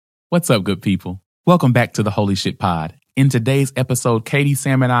What's up, good people? Welcome back to the Holy Shit Pod. In today's episode, Katie,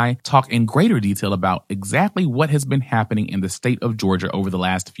 Sam, and I talk in greater detail about exactly what has been happening in the state of Georgia over the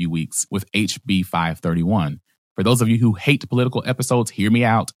last few weeks with HB 531. For those of you who hate political episodes, hear me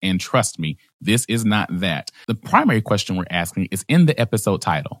out and trust me, this is not that. The primary question we're asking is in the episode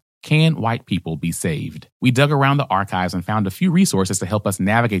title. Can white people be saved? We dug around the archives and found a few resources to help us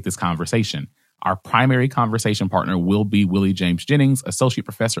navigate this conversation. Our primary conversation partner will be Willie James Jennings, Associate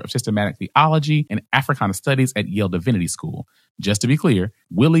Professor of Systematic Theology and Africana Studies at Yale Divinity School. Just to be clear,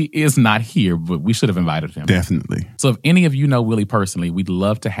 Willie is not here, but we should have invited him. Definitely. So if any of you know Willie personally, we'd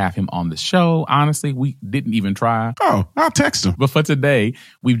love to have him on the show. Honestly, we didn't even try. Oh, I'll text him. But for today,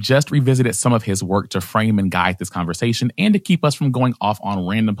 we've just revisited some of his work to frame and guide this conversation and to keep us from going off on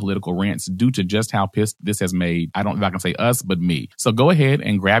random political rants due to just how pissed this has made, I don't know if I can say us, but me. So go ahead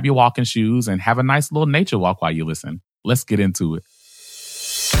and grab your walking shoes and have a nice little nature walk while you listen. Let's get into it.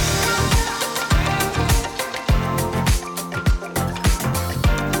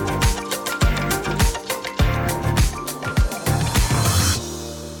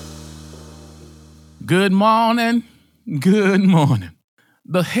 Good morning. Good morning.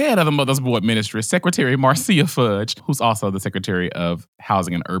 The head of the Mother's Board Ministry, Secretary Marcia Fudge, who's also the Secretary of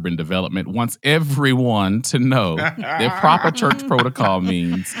Housing and Urban Development, wants everyone to know that proper church protocol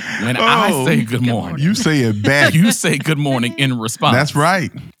means when I say good morning, you say it back. You say good morning in response. That's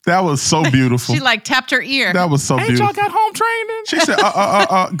right. That was so beautiful. She like tapped her ear. That was so Ain't beautiful. y'all got home training? She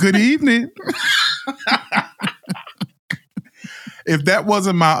said, good evening. If that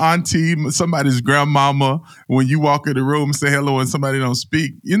wasn't my auntie, somebody's grandmama, when you walk in the room and say hello and somebody don't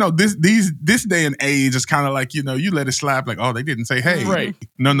speak, you know, this day and age is kind of like, you know, you let it slap like, oh, they didn't say hey. Right.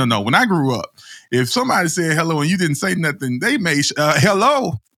 No. When I grew up, if somebody said hello and you didn't say nothing, they made,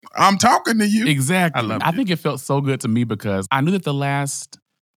 hello, I'm talking to you. Exactly. I think it felt so good to me because I knew that the last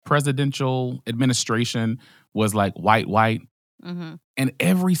presidential administration was like white. Mm-hmm. And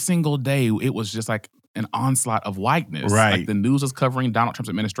every single day, it was just like an onslaught of whiteness. Right. Like the news is covering Donald Trump's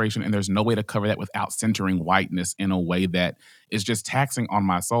administration, and there's no way to cover that without centering whiteness in a way that is just taxing on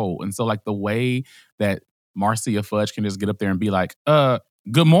my soul. And so like the way that Marcia Fudge can just get up there and be like,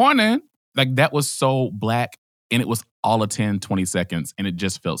 good morning. Like that was so black, and it was all of 10, 20 seconds, and it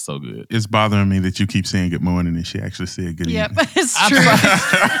just felt so good. It's bothering me that you keep saying good morning and she actually said good Yep, evening. it's true.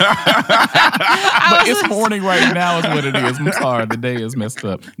 But it's morning right now is what it is. I'm sorry, the day is messed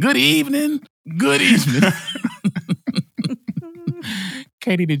up. Good evening. Good evening.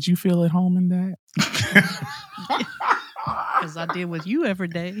 Katie, did you feel at home in that? Because I deal with you every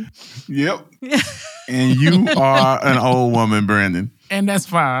day. Yep. And you are an old woman, Brandon. And that's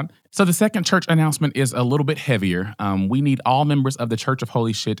fine. So the second church announcement is a little bit heavier. We need all members of the Church of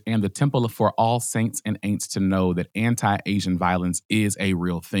Holy Shit and the Temple for All Saints and Ain'ts to know that anti-Asian violence is a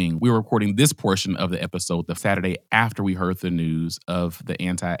real thing. We were recording this portion of the episode the Saturday after we heard the news of the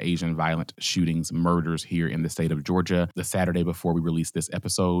anti-Asian violent shootings, murders here in the state of Georgia, the Saturday before we released this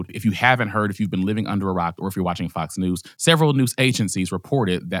episode. If you haven't heard, if you've been living under a rock or if you're watching Fox News, several news agencies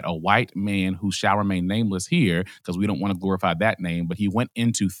reported that a white man who shall remain nameless here, because we don't want to glorify that name, but he went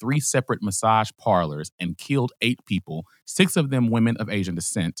into 3 separate massage parlors and killed 8 people, 6 of them women of Asian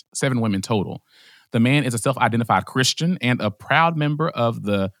descent, 7 women total. The man is a self-identified Christian and a proud member of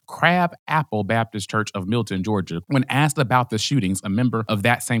the Crab Apple Baptist Church of Milton, Georgia. When asked about the shootings, a member of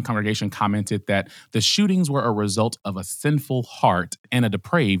that same congregation commented that the shootings were a result of a sinful heart and a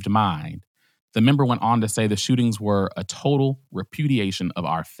depraved mind. The member went on to say the shootings were a total repudiation of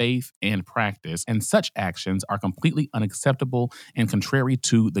our faith and practice, and such actions are completely unacceptable and contrary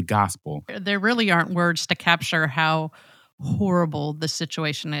to the gospel. There really aren't words to capture how horrible the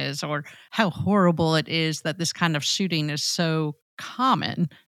situation is or how horrible it is that this kind of shooting is so common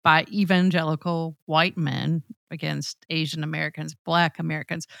by evangelical white men against Asian Americans, Black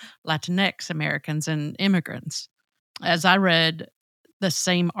Americans, Latinx Americans, and immigrants. As I read the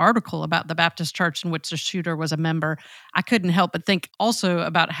same article about the Baptist church in which the shooter was a member, I couldn't help but think also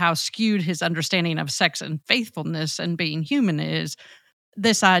about how skewed his understanding of sex and faithfulness and being human is.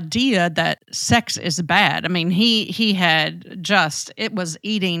 This idea that sex is bad. I mean, he had it was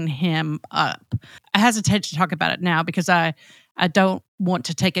eating him up. I hesitate to talk about it now because I don't want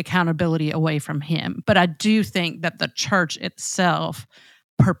to take accountability away from him. But I do think that the church itself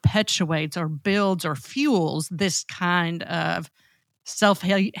perpetuates or builds or fuels this kind of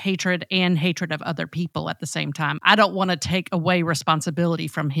self-hatred and hatred of other people at the same time. I don't want to take away responsibility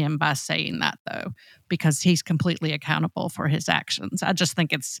from him by saying that, though, because he's completely accountable for his actions. I just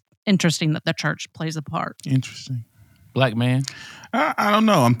think it's interesting that the church plays a part. Interesting. Black man? I don't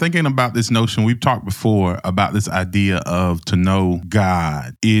know. I'm thinking about this notion. We've talked before about this idea of to know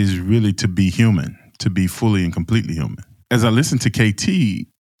God is really to be human, to be fully and completely human. As I listen to KT,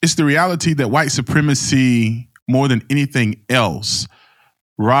 it's the reality that white supremacy, more than anything else,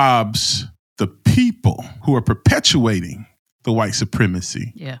 robs the people who are perpetuating the white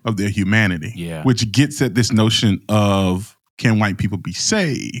supremacy of their humanity, which gets at this notion of, can white people be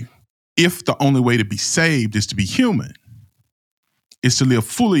saved? If the only way to be saved is to be human, is to live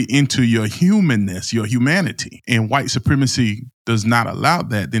fully into your humanness, your humanity, and white supremacy does not allow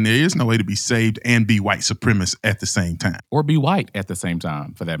that, then there is no way to be saved and be white supremacist at the same time. Or be white at the same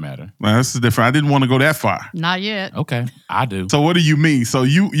time, for that matter. Well, this is different. I didn't want to go that far. Not yet. Okay, I do. So what do you mean? So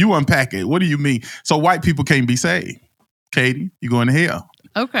you unpack it. What do you mean? So white people can't be saved. Katie, you're going to hell.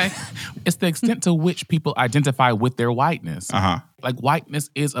 Okay. It's the extent to which people identify with their whiteness. Like, whiteness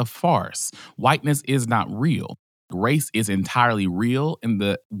is a farce. Whiteness is not real. Race is entirely real in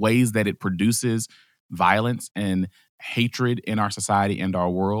the ways that it produces violence and hatred in our society and our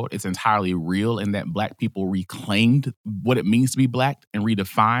world. It's entirely real in that Black people reclaimed what it means to be Black and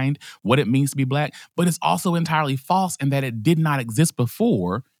redefined what it means to be Black. But it's also entirely false in that it did not exist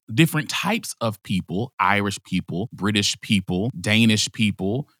before. Different types of people, Irish people, British people, Danish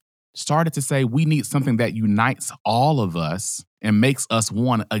people, started to say we need something that unites all of us and makes us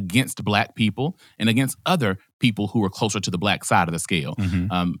one against Black people and against other people who are closer to the Black side of the scale,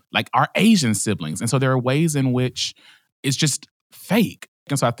 like our Asian siblings. And so there are ways in which it's just fake.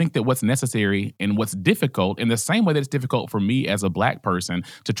 And so I think that what's necessary and what's difficult, in the same way that it's difficult for me as a Black person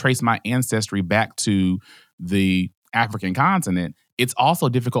to trace my ancestry back to the African continent, it's also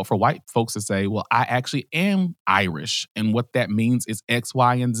difficult for white folks to say, well, I actually am Irish, and what that means is X,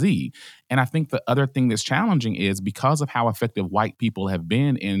 Y, and Z. And I think the other thing that's challenging is because of how effective white people have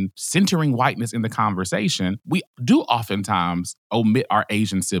been in centering whiteness in the conversation, we do oftentimes omit our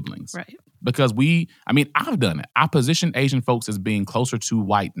Asian siblings. Right. Because I've done it. I position Asian folks as being closer to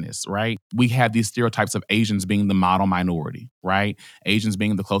whiteness, right? We have these stereotypes of Asians being the model minority, right? Asians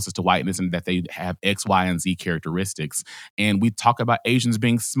being the closest to whiteness and that they have X, Y, and Z characteristics. And we talk about Asians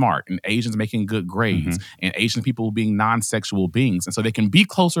being smart and Asians making good grades and Asian people being non-sexual beings. And so they can be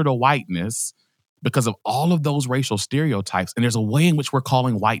closer to whiteness because of all of those racial stereotypes. And there's a way in which we're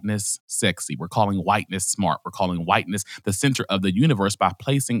calling whiteness sexy. We're calling whiteness smart. We're calling whiteness the center of the universe by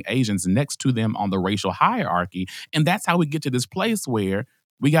placing Asians next to them on the racial hierarchy. And that's how we get to this place where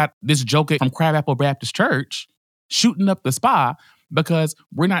we got this joker from Crabapple Baptist Church shooting up the spa because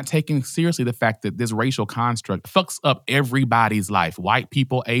we're not taking seriously the fact that this racial construct fucks up everybody's life. White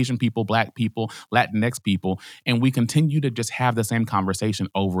people, Asian people, Black people, Latinx people. And we continue to just have the same conversation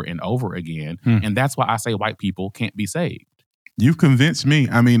over and over again. And that's why I say white people can't be saved. You've convinced me.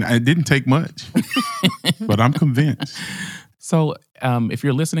 I mean, it didn't take much, but I'm convinced. So if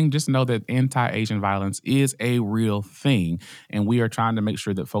you're listening, just know that anti-Asian violence is a real thing. And we are trying to make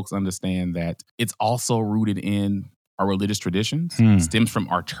sure that folks understand that it's also rooted in our religious traditions, stems from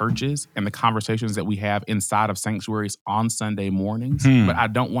our churches and the conversations that we have inside of sanctuaries on Sunday mornings. But I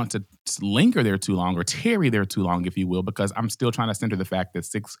don't want to linger there too long or tarry there too long, if you will, because I'm still trying to center the fact that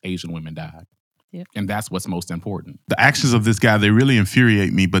 6 Asian women died. Yep. And that's what's most important. The actions of this guy, they really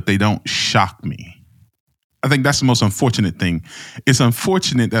infuriate me, but they don't shock me. I think that's the most unfortunate thing. It's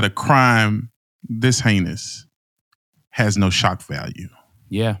unfortunate that a crime this heinous has no shock value.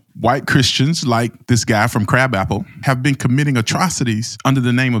 Yeah. White Christians, like this guy from Crabapple, have been committing atrocities under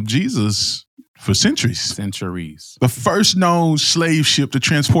the name of Jesus for centuries. The first known slave ship to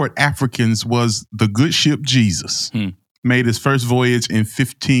transport Africans was the good ship Jesus. Made his first voyage in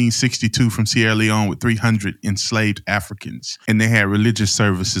 1562 from Sierra Leone with 300 enslaved Africans. And they had religious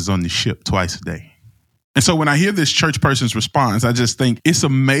services on the ship twice a day. And so when I hear this church person's response, I just think it's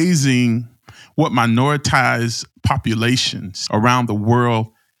amazing what minoritized populations around the world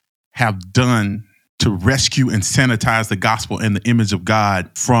have done to rescue and sanitize the gospel and the image of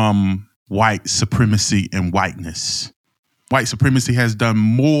God from white supremacy and whiteness. White supremacy has done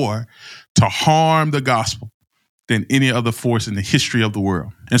more to harm the gospel than any other force in the history of the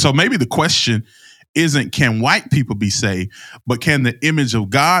world. And so maybe the question isn't can white people be saved, but can the image of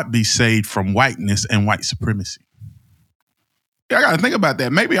God be saved from whiteness and white supremacy? I got to think about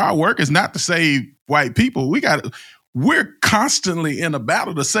that. Maybe our work is not to save white people. We're constantly in a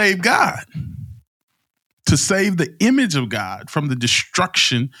battle to save God, to save the image of God from the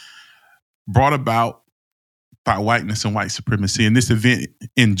destruction brought about by whiteness and white supremacy. And this event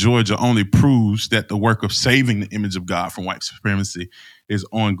in Georgia only proves that the work of saving the image of God from white supremacy is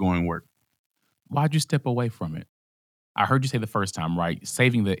ongoing work. Why'd you step away from it? I heard you say the first time, right?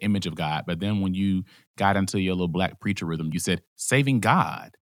 Saving the image of God. But then when you got into your little black preacher rhythm, you said saving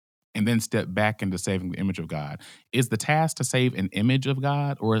God and then step back into saving the image of God. Is the task to save an image of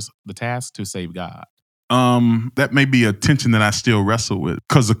God or is the task to save God? That may be a tension that I still wrestle with,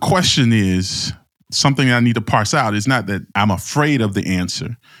 because the question is something I need to parse out. It's not that I'm afraid of the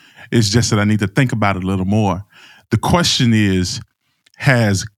answer. It's just that I need to think about it a little more. The question is,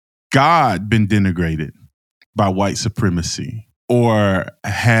 has God been denigrated by white supremacy, or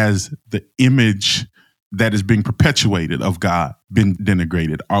has the image that is being perpetuated of God been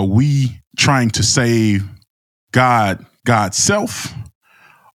denigrated? Are we trying to save God, God's self,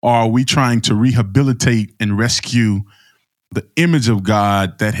 or are we trying to rehabilitate and rescue the image of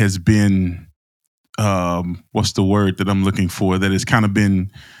God that has been, what's the word that I'm looking for, that has kind of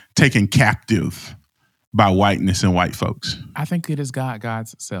been taken captive by whiteness and white folks? I think it is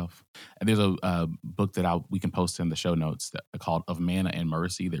God's self. And there's a book that we can post in the show notes called Of Manna and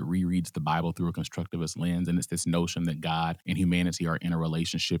Mercy that rereads the Bible through a constructivist lens. And it's this notion that God and humanity are in a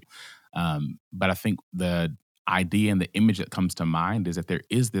relationship. But I think the idea and the image that comes to mind is that there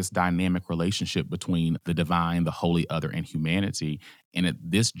is this dynamic relationship between the divine, the holy other, and humanity. And at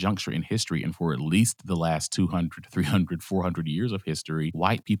this juncture in history, and for at least the last 200, 300, 400 years of history,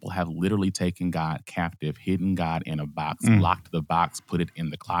 white people have literally taken God captive, hidden God in a box, locked the box, put it in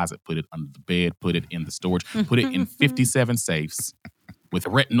the closet, put it under the bed, put it in the storage, put it in 57 safes with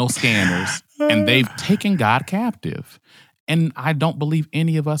retinal scanners, and they've taken God captive. And I don't believe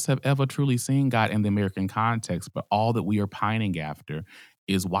any of us have ever truly seen God in the American context, but all that we are pining after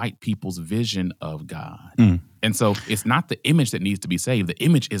is white people's vision of God. And so it's not the image that needs to be saved. The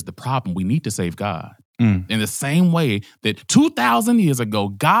image is the problem. We need to save God. In the same way that 2,000 years ago,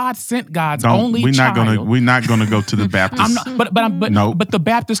 God sent God's only child. We're not gonna go to the Baptist. But the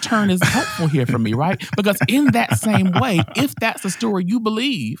Baptist turn is helpful here for me, right? Because in that same way, if that's the story you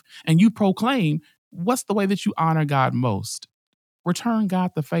believe and you proclaim, what's the way that you honor God most? Return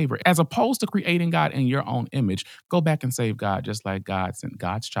God the favor. As opposed to creating God in your own image, go back and save God just like God sent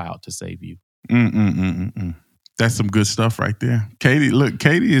God's child to save you. That's some good stuff right there. Katie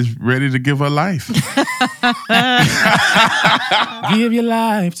is ready to give her life. Give your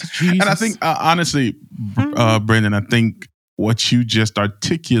life to Jesus. And I think, honestly, Brendan, I think what you just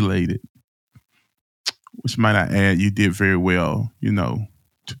articulated, which might I add, you did very well,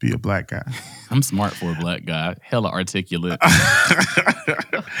 to be a black guy. I'm smart for a black guy. Hella articulate.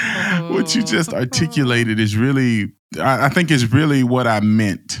 What you just articulated is really, I think is really what I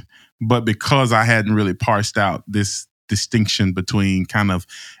meant. But because I hadn't really parsed out this distinction between kind of,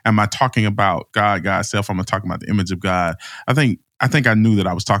 am I talking about God, God's self? Am I talking about the image of God? I think I knew that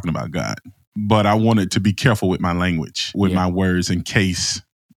I was talking about God, but I wanted to be careful with my language, with my words, in case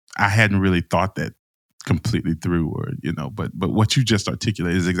I hadn't really thought that completely through, or but what you just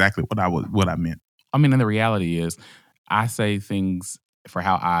articulated is exactly what I meant. I mean, and the reality is, I say things for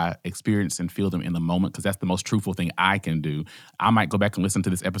how I experience and feel them in the moment, because that's the most truthful thing I can do. I might go back and listen to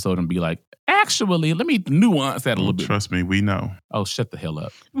this episode and be like, actually, let me nuance that a little bit. Trust me, we know. Oh, shut the hell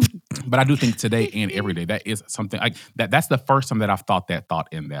up. But I do think today and every day, that is something like that's the first time that I've thought that thought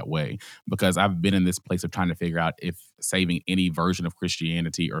in that way, because I've been in this place of trying to figure out if saving any version of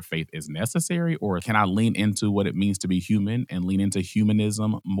Christianity or faith is necessary, or can I lean into what it means to be human and lean into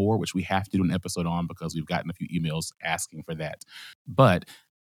humanism more, which we have to do an episode on because we've gotten a few emails asking for that. But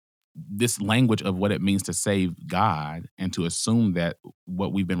this language of what it means to save God and to assume that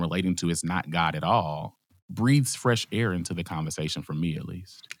what we've been relating to is not God at all breathes fresh air into the conversation, for me at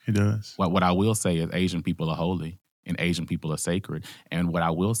least. It does. What I will say is Asian people are holy and Asian people are sacred. And what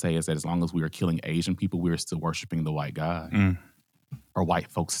I will say is that as long as we are killing Asian people, we are still worshiping the white God or white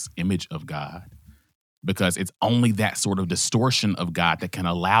folks' image of God. Because it's only that sort of distortion of God that can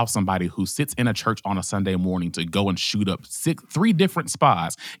allow somebody who sits in a church on a Sunday morning to go and shoot up 3 different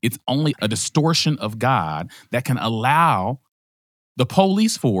spots. It's only a distortion of God that can allow the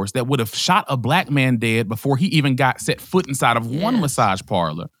police force that would have shot a black man dead before he even got set foot inside of one massage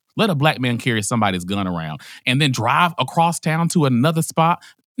parlor. Let a black man carry somebody's gun around and then drive across town to another spot.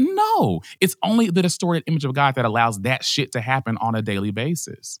 No, it's only the distorted image of God that allows that shit to happen on a daily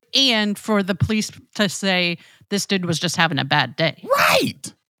basis. And for the police to say, this dude was just having a bad day.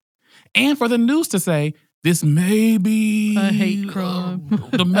 Right. And for the news to say, this may be a hate crime,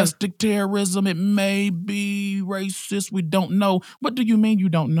 domestic terrorism, it may be racist, we don't know. What do you mean you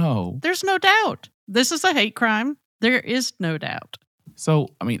don't know? There's no doubt. This is a hate crime. There is no doubt. So,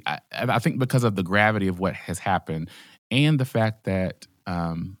 I mean, I think because of the gravity of what has happened and the fact that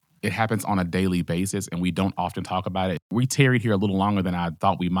It happens on a daily basis, and we don't often talk about it. We tarried here a little longer than I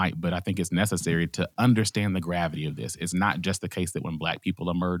thought we might, but I think it's necessary to understand the gravity of this. It's not just the case that when Black people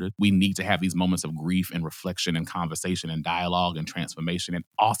are murdered, we need to have these moments of grief and reflection and conversation and dialogue and transformation. It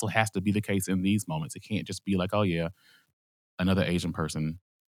also has to be the case in these moments. It can't just be like, oh yeah, another Asian person.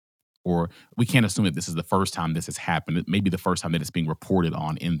 Or we can't assume that this is the first time this has happened. It may be the first time that it's being reported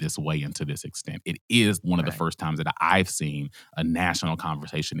on in this way and to this extent. It is one of the first times that I've seen a national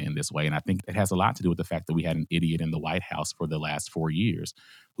conversation in this way. And I think it has a lot to do with the fact that we had an idiot in the White House for the last 4 years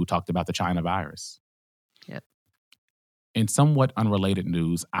who talked about the China virus. Yep. In somewhat unrelated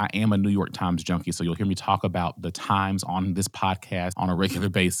news, I am a New York Times junkie, so you'll hear me talk about the Times on this podcast on a regular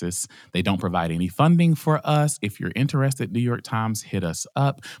basis. They don't provide any funding for us. If you're interested, New York Times, hit us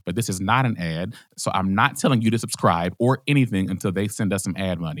up. But this is not an ad, so I'm not telling you to subscribe or anything until they send us some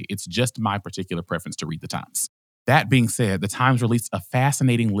ad money. It's just my particular preference to read the Times. That being said, the Times released a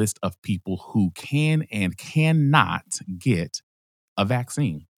fascinating list of people who can and cannot get a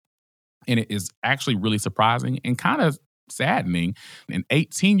vaccine. And it is actually really surprising and kind of saddening. An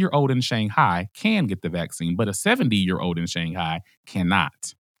 18-year-old in Shanghai can get the vaccine, but a 70-year-old in Shanghai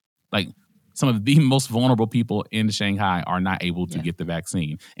cannot. Like, some of the most vulnerable people in Shanghai are not able to get the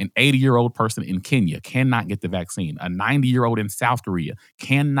vaccine. An 80-year-old person in Kenya cannot get the vaccine. A 90-year-old in South Korea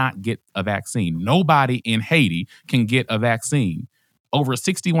cannot get a vaccine. Nobody in Haiti can get a vaccine. Over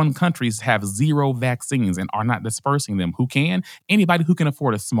 61 countries have 0 vaccines and are not dispersing them. Who can? Anybody who can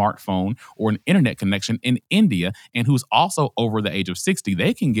afford a smartphone or an internet connection in India and who's also over the age of 60,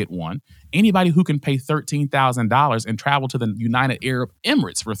 they can get one. Anybody who can pay $13,000 and travel to the United Arab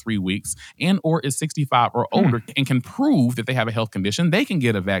Emirates for 3 weeks and or is 65 or older and can prove that they have a health condition, they can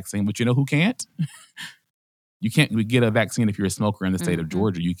get a vaccine. But you know who can't? You can't get a vaccine if you're a smoker in the state of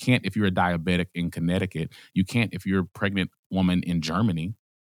Georgia. You can't if you're a diabetic in Connecticut. You can't if you're a pregnant woman in Germany.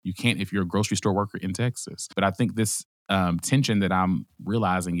 You can't if you're a grocery store worker in Texas. But I think this tension that I'm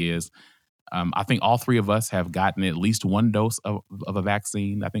realizing is I think all three of us have gotten at least one dose of a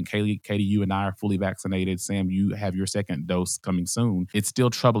vaccine. I think Katie, you and I are fully vaccinated. Sam, you have your second dose coming soon. It's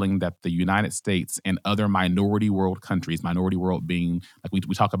still troubling that the United States and other minority world countries, minority world being, like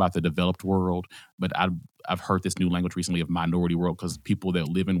we talk about the developed world, but I've heard this new language recently of minority world because people that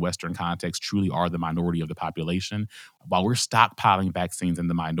live in Western context truly are the minority of the population. While we're stockpiling vaccines in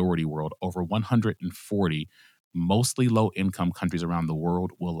the minority world, over 140 mostly low-income countries around the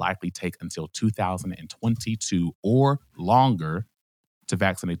world will likely take until 2022 or longer to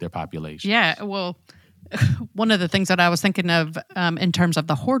vaccinate their population. Yeah, well, one of the things that I was thinking of in terms of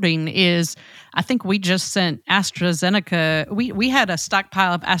the hoarding is I think we just sent AstraZeneca. We had a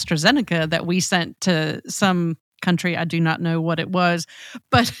stockpile of AstraZeneca that we sent to some country. I do not know what it was,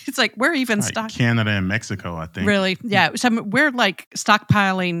 but it's like we're even Canada and Mexico, I think. Really? Yeah. So we're like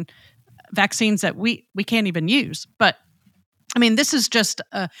stockpiling vaccines that we can't even use. But I mean, this is just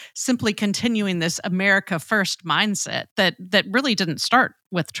simply continuing this America first mindset that really didn't start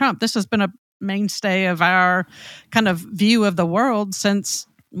with Trump. This has been a mainstay of our kind of view of the world since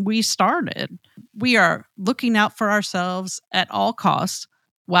we started. We are looking out for ourselves at all costs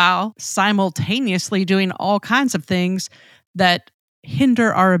while simultaneously doing all kinds of things that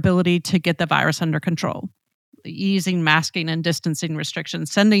hinder our ability to get the virus under control. Easing masking and distancing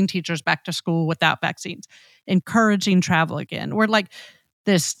restrictions, sending teachers back to school without vaccines, encouraging travel again. We're like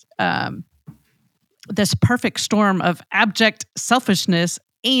this this perfect storm of abject selfishness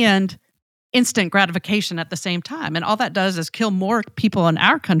and instant gratification at the same time. And all that does is kill more people in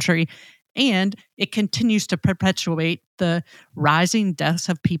our country, and it continues to perpetuate the rising deaths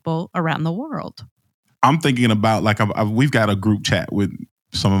of people around the world. I'm thinking about, like, we've got a group chat with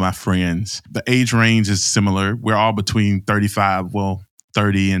some of my friends. The age range is similar. We're all between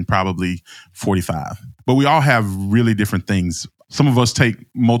 30 and probably 45. But we all have really different things. Some of us take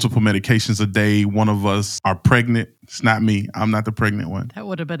multiple medications a day. One of us are pregnant. It's not me. I'm not the pregnant one. That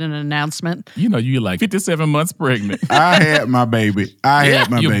would have been an announcement. You know, you're like 57 months pregnant. I had my baby. You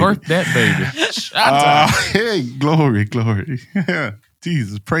birthed that baby. Hey, glory.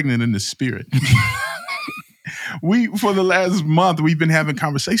 Jesus, pregnant in the spirit. For the last month, we've been having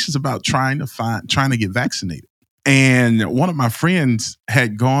conversations about trying to get vaccinated. And one of my friends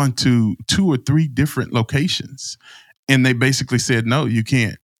had gone to 2 or 3 different locations, and they basically said, no, you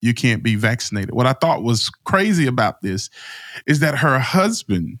can't be vaccinated. What I thought was crazy about this is that her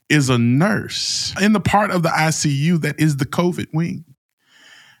husband is a nurse in the part of the ICU that is the COVID wing.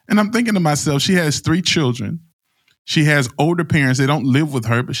 And I'm thinking to myself, she has 3 children. She has older parents. They don't live with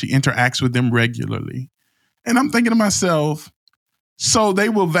her, but she interacts with them regularly. And I'm thinking to myself, so they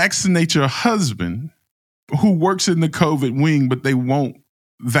will vaccinate your husband who works in the COVID wing, but they won't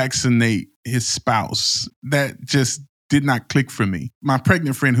vaccinate his spouse. That just did not click for me. My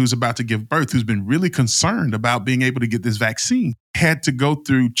pregnant friend who's about to give birth, who's been really concerned about being able to get this vaccine, had to go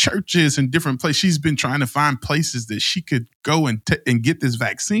through churches and different places. She's been trying to find places that she could go and get this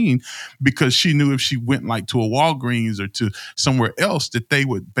vaccine, because she knew if she went like to a Walgreens or to somewhere else that they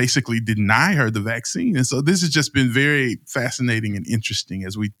would basically deny her the vaccine. And so this has just been very fascinating and interesting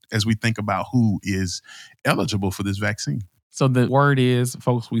as we think about who is eligible for this vaccine. So the word is,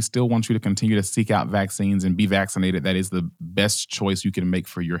 folks, we still want you to continue to seek out vaccines and be vaccinated. That is the best choice you can make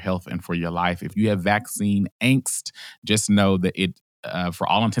for your health and for your life. If you have vaccine angst, just know that it, for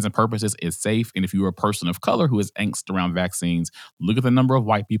all intents and purposes, is safe. And if you're a person of color who has angst around vaccines, look at the number of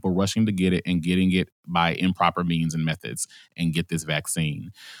white people rushing to get it and getting it by improper means and methods, and get this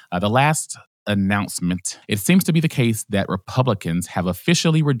vaccine. The last announcement, it seems to be the case that Republicans have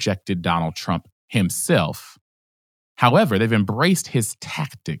officially rejected Donald Trump himself. However, they've embraced his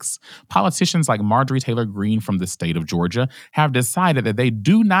tactics. Politicians like Marjorie Taylor Greene from the state of Georgia have decided that they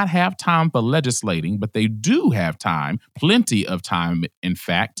do not have time for legislating, but they do have time, plenty of time, in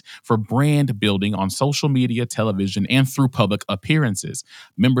fact, for brand building on social media, television, and through public appearances.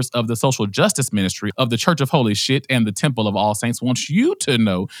 Members of the Social Justice Ministry of the Church of Holy Shit and the Temple of All Saints want you to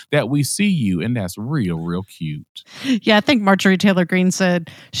know that we see you, and that's real, real cute. Yeah, I think Marjorie Taylor Greene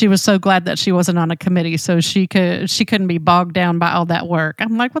said she was so glad that she wasn't on a committee so she couldn't be bogged down by all that work.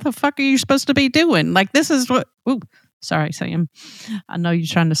 I'm like, what the fuck are you supposed to be doing? Like, this is what... Ooh, sorry, Sam. I know you're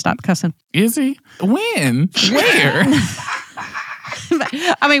trying to stop cussing. Is he? When? Where?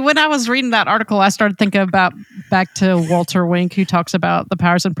 I mean, when I was reading that article, I started thinking about back to Walter Wink, who talks about the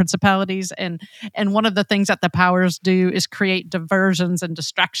powers and principalities. And one of the things that the powers do is create diversions and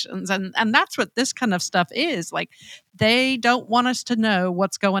distractions. And that's what this kind of stuff is. Like, they don't want us to know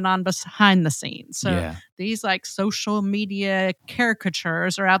what's going on behind the scenes. So these like social media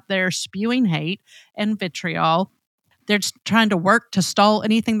caricatures are out there spewing hate and vitriol. They're just trying to work to stall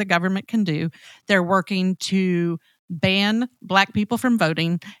anything the government can do. They're working to ban Black people from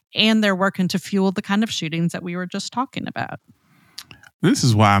voting, and they're working to fuel the kind of shootings that we were just talking about. This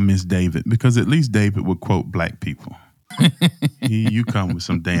is why I miss David, because at least David would quote Black people. You come with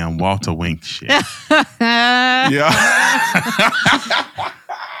some damn Walter Wink shit. Yeah.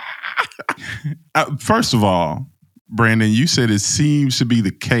 First of all, Brandon, you said it seems to be the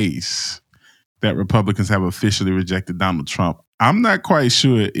case that Republicans have officially rejected Donald Trump. I'm not quite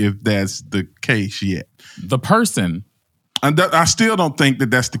sure if that's the case yet. The person. I still don't think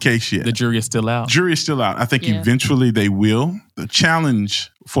that that's the case yet. The jury is still out. Jury is still out. I think eventually they will. The challenge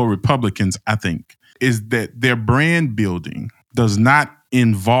for Republicans, I think, is that their brand building does not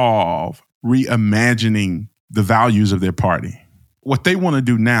involve reimagining the values of their party. What they want to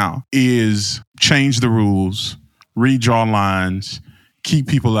do now is change the rules, redraw lines, keep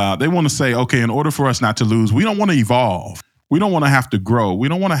people out. They want to say, okay, in order for us not to lose, we don't want to evolve. We don't want to have to grow. We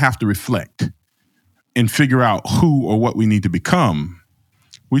don't want to have to reflect and figure out who or what we need to become.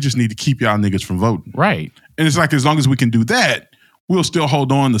 We just need to keep y'all niggas from voting. Right. And it's like, as long as we can do that, we'll still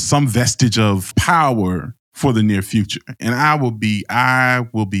hold on to some vestige of power for the near future. And I will be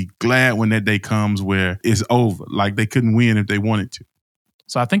glad when that day comes where it's over. Like, they couldn't win if they wanted to.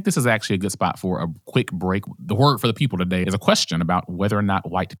 So I think this is actually a good spot for a quick break. The word for the people today is a question about whether or not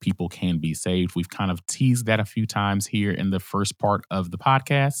white people can be saved. We've kind of teased that a few times here in the first part of the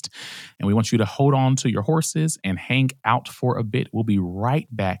podcast, and we want you to hold on to your horses and hang out for a bit. We'll be right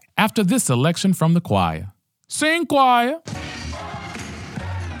back after this selection from the choir. Sing, choir.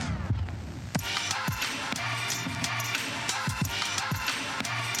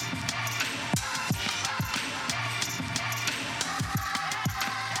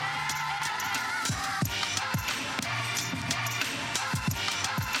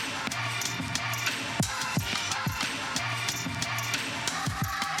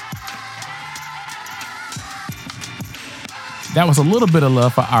 That was a little bit of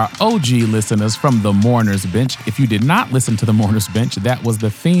love for our OG listeners from the Mourner's Bench. If you did not listen to the Mourner's Bench, that was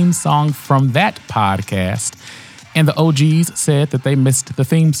the theme song from that podcast. And the OGs said that they missed the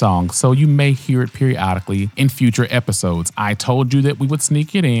theme song, so you may hear it periodically in future episodes. I told you that we would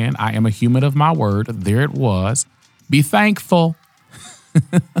sneak it in. I am a human of my word. There it was. Be thankful.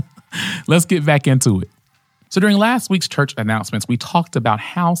 Let's get back into it. So during last week's church announcements, we talked about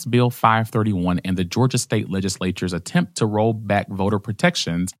House Bill 531 and the Georgia State Legislature's attempt to roll back voter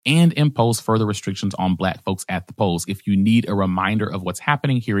protections and impose further restrictions on Black folks at the polls. If you need a reminder of what's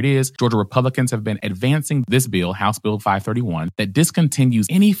happening, here it is. Georgia Republicans have been advancing this bill, House Bill 531, that discontinues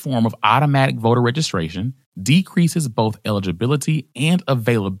any form of automatic voter registration, decreases both eligibility and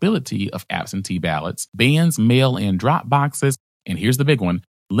availability of absentee ballots, bans mail-in drop boxes, and here's the big one,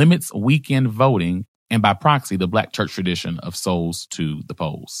 limits weekend voting, and by proxy, the Black church tradition of souls to the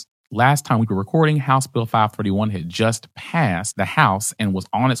polls. Last time we were recording, House Bill 531 had just passed the House and was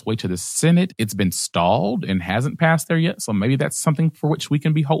on its way to the Senate. It's been stalled and hasn't passed there yet, so maybe that's something for which we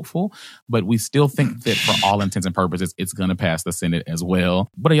can be hopeful. But we still think that for all intents and purposes, it's going to pass the Senate as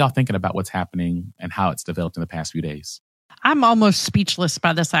well. What are y'all thinking about what's happening and how it's developed in the past few days? I'm almost speechless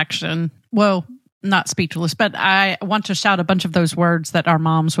by this action. Well, not speechless, but I want to shout a bunch of those words that our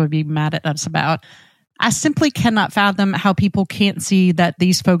moms would be mad at us about. I simply cannot fathom how people can't see that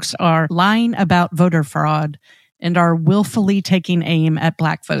these folks are lying about voter fraud and are willfully taking aim at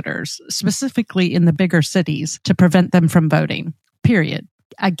Black voters, specifically in the bigger cities, to prevent them from voting, period.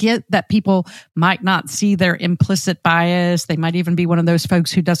 I get that people might not see their implicit bias. They might even be one of those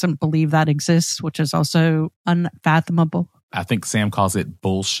folks who doesn't believe that exists, which is also unfathomable. I think Sam calls it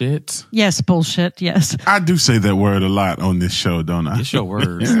bullshit. Yes, bullshit, yes. I do say that word a lot on this show, don't I? It's your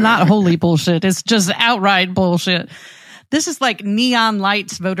word. It's not holy bullshit. It's just outright bullshit. This is like neon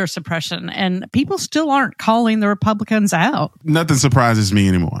lights voter suppression, and people still aren't calling the Republicans out. Nothing surprises me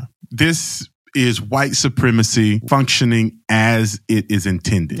anymore. This is white supremacy functioning as it is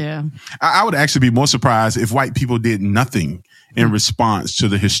intended. Yeah. I would actually be more surprised if white people did nothing in response to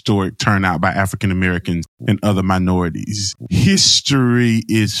the historic turnout by African Americans and other minorities. History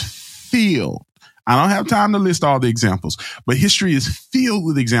is filled. I don't have time to list all the examples, but history is filled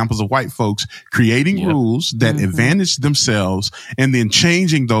with examples of white folks creating rules that advantage themselves and then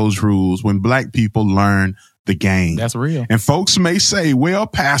changing those rules when Black people learn the game. That's real. And folks may say, well,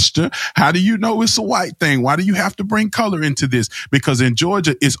 Pastor, how do you know it's a white thing? Why do you have to bring color into this? Because in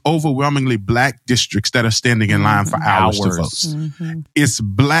Georgia, it's overwhelmingly Black districts that are standing in line for hours to vote. It's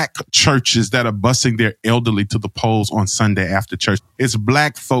Black churches that are busing their elderly to the polls on Sunday after church. It's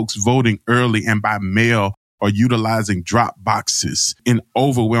Black folks voting early and by mail or utilizing drop boxes in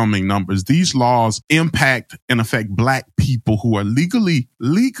overwhelming numbers. These laws impact and affect Black people who are legally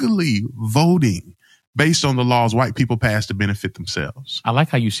voting based on the laws white people passed to benefit themselves. I like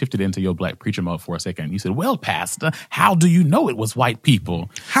how you shifted into your Black preacher mode for a second. You said, well, Pastor, how do you know it was white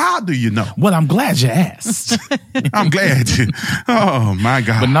people? How do you know? Well, I'm glad you asked. I'm glad. Oh, my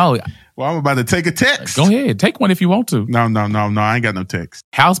God. But no. Well, I'm about to take a text. Go ahead. Take one if you want to. No. I ain't got no text.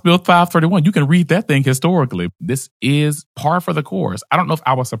 House Bill 531. You can read that thing historically. This is par for the course. I don't know if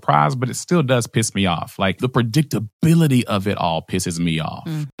I was surprised, but it still does piss me off. Like, the predictability of it all pisses me off.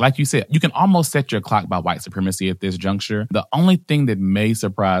 Like you said, you can almost set your clock by white supremacy at this juncture. The only thing that may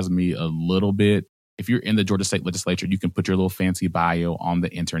surprise me a little bit, if you're in the Georgia State Legislature, you can put your little fancy bio on the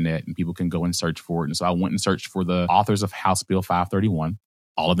internet and people can go and search for it. And so I went and searched for the authors of House Bill 531.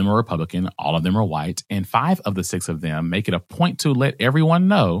 All of them are Republican. All of them are white. And 5 of the 6 of them make it a point to let everyone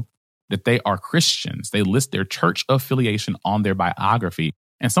know that they are Christians. They list their church affiliation on their biography.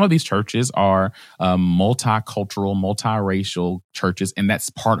 And some of these churches are multicultural, multiracial churches, and that's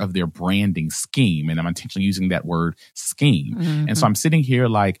part of their branding scheme. And I'm intentionally using that word scheme. And so I'm sitting here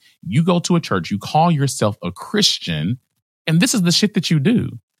like, you go to a church, you call yourself a Christian, and this is the shit that you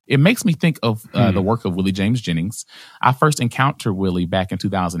do. It makes me think of the work of Willie James Jennings. I first encountered Willie back in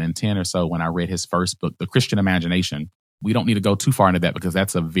 2010 or so when I read his first book, The Christian Imagination. We don't need to go too far into that because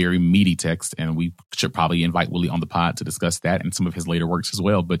that's a very meaty text, and we should probably invite Willie on the pod to discuss that and some of his later works as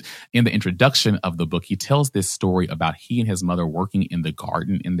well. But in the introduction of the book, he tells this story about he and his mother working in the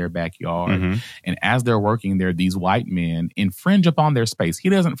garden in their backyard. And as they're working there, these white men infringe upon their space. He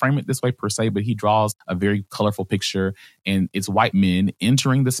doesn't frame it this way per se, but he draws a very colorful picture, and it's white men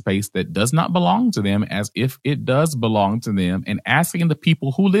entering the space that does not belong to them as if it does belong to them, and asking the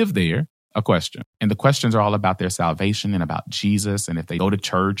people who live there a question. And the questions are all about their salvation and about Jesus and if they go to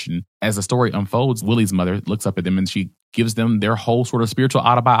church. And as the story unfolds, Willie's mother looks up at them and she gives them their whole sort of spiritual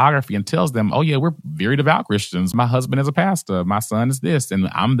autobiography and tells them, oh yeah, we're very devout Christians. My husband is a pastor. My son is this and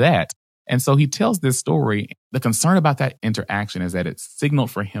I'm that. And so he tells this story. The concern about that interaction is that it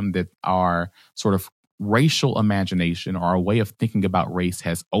signaled for him that our sort of racial imagination or our way of thinking about race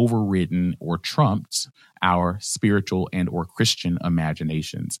has overridden or trumped our spiritual and or Christian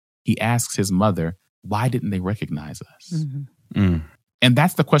imaginations. He asks his mother, why didn't they recognize us? And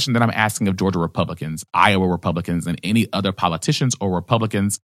that's the question that I'm asking of Georgia Republicans, Iowa Republicans, and any other politicians or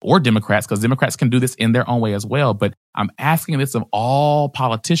Republicans or Democrats, because Democrats can do this in their own way as well. But I'm asking this of all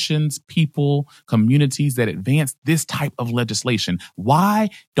politicians, people, communities that advance this type of legislation. Why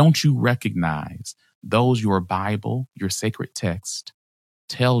don't you recognize those your Bible, your sacred text,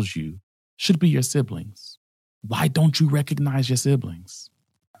 tells you should be your siblings? Why don't you recognize your siblings?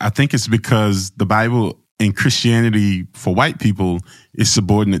 I think it's because the Bible and Christianity for white people is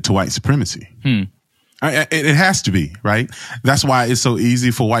subordinate to white supremacy. It has to be, right? That's why it's so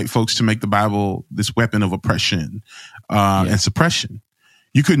easy for white folks to make the Bible this weapon of oppression and suppression.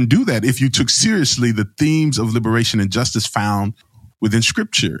 You couldn't do that if you took seriously the themes of liberation and justice found within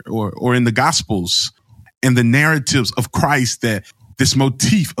Scripture or in the Gospels and the narratives of Christ, that this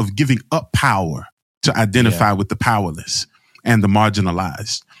motif of giving up power to identify with the powerless and the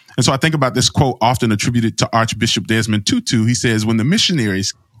marginalized. And so I think about this quote often attributed to Archbishop Desmond Tutu. He says, when the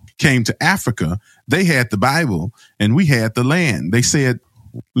missionaries came to Africa, they had the Bible and we had the land. They said,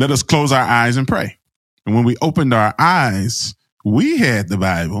 let us close our eyes and pray. And when we opened our eyes, we had the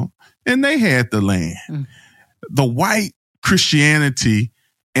Bible and they had the land. The white Christianity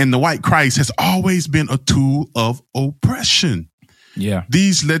and the white Christ has always been a tool of oppression. Yeah.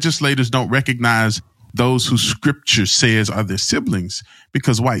 These legislators don't recognize those who Scripture says are their siblings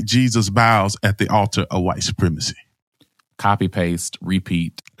because white Jesus bows at the altar of white supremacy. Copy, paste,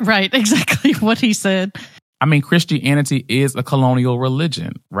 repeat. Right, exactly what he said. I mean, Christianity is a colonial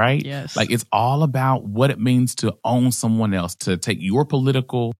religion, right? Yes. Like, it's all about what it means to own someone else, to take your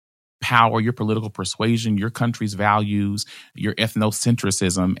political power, your political persuasion, your country's values, your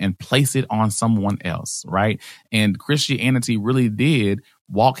ethnocentrism, and place it on someone else, right? And Christianity really did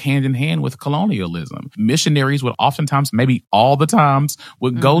walk hand in hand with colonialism. Missionaries would oftentimes, maybe all the times,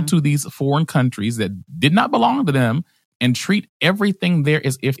 would go to these foreign countries that did not belong to them and treat everything there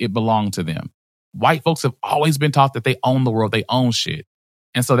as if it belonged to them. White folks have always been taught that they own the world, they own shit.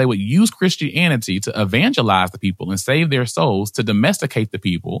 And so they would use Christianity to evangelize the people and save their souls, to domesticate the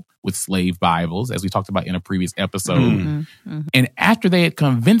people with slave Bibles, as we talked about in a previous episode. And after they had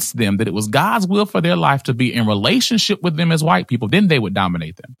convinced them that it was God's will for their life to be in relationship with them as white people, then they would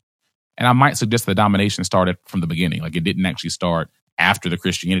dominate them. And I might suggest the domination started from the beginning. Like, it didn't actually start after the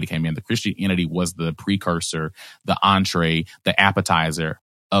Christianity came in. The Christianity was the precursor, the entree, the appetizer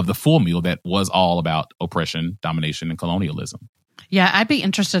of the full meal that was all about oppression, domination, and colonialism. Yeah, I'd be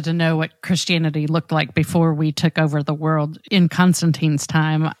interested to know what Christianity looked like before we took over the world in Constantine's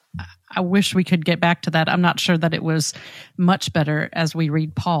time. I wish we could get back to that. I'm not sure that it was much better as we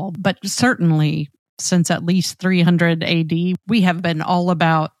read Paul, but certainly since at least 300 AD, we have been all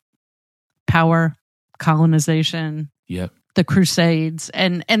about power, colonization, the Crusades.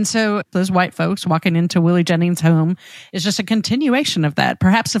 And so those white folks walking into Willie Jennings' home is just a continuation of that.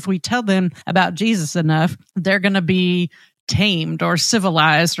 Perhaps if we tell them about Jesus enough, they're going to be tamed or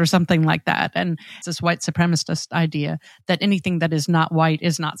civilized or something like that. And it's this white supremacist idea that anything that is not white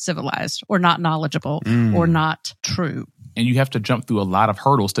is not civilized or not knowledgeable or not true. And you have to jump through a lot of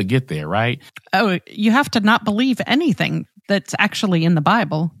hurdles to get there, right? Oh, you have to not believe anything that's actually in the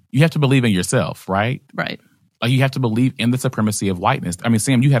Bible. You have to believe in yourself, right? Right. Like, you have to believe in the supremacy of whiteness. I mean,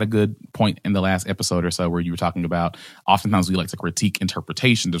 Sam, you had a good point in the last episode or so where you were talking about oftentimes we like to critique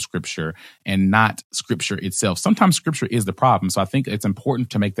interpretations of Scripture and not Scripture itself. Sometimes Scripture is the problem. So I think it's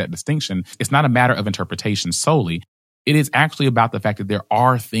important to make that distinction. It's not a matter of interpretation solely. It is actually about the fact that there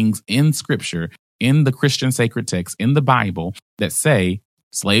are things in Scripture, in the Christian sacred text, in the Bible, that say,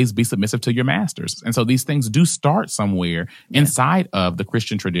 slaves, be submissive to your masters. And so these things do start somewhere inside of the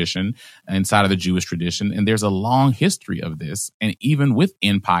Christian tradition, inside of the Jewish tradition. And there's a long history of this. And even with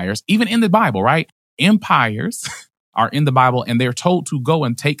empires, even in the Bible, right? Empires are in the Bible and they're told to go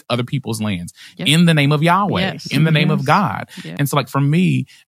and take other people's lands in the name of Yahweh, in the name of God. And so, like, for me,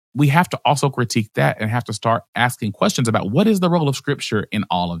 we have to also critique that and have to start asking questions about what is the role of Scripture in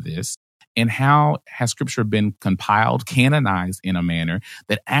all of this? And how has Scripture been compiled, canonized in a manner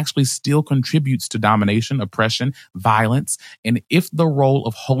that actually still contributes to domination, oppression, violence? And if the role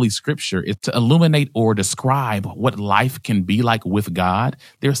of Holy Scripture is to illuminate or describe what life can be like with God,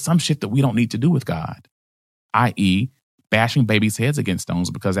 there's some shit that we don't need to do with God, i.e., bashing babies' heads against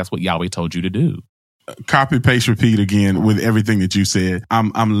stones because that's what Yahweh told you to do. Copy, paste, repeat again with everything that you said.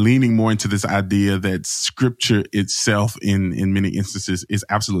 I'm leaning more into this idea that Scripture itself in many instances is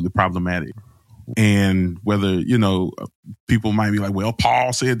absolutely problematic. And whether, people might be like, well,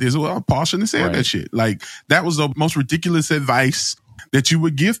 Paul said this. Well, Paul shouldn't have said that shit. Like, that was the most ridiculous advice that you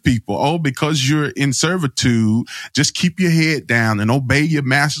would give people. Oh, because you're in servitude, just keep your head down and obey your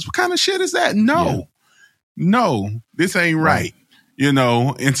masters. What kind of shit is that? No, this ain't right.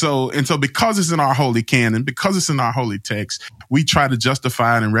 And so because it's in our holy canon, because it's in our holy text, we try to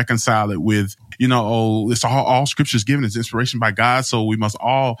justify it and reconcile it with, it's all Scripture is given as inspiration by God, so we must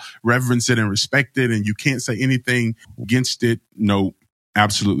all reverence it and respect it, and you can't say anything against it. No,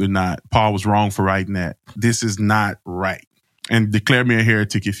 absolutely not. Paul was wrong for writing that. This is not right. And declare me a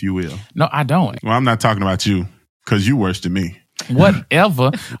heretic if you will. No, I don't. Well, I'm not talking about you because you're worse than me.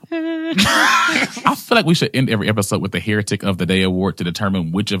 Whatever. I feel like we should end every episode with the Heretic of the Day award to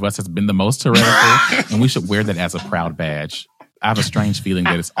determine which of us has been the most heretical, and we should wear that as a proud badge. I have a strange feeling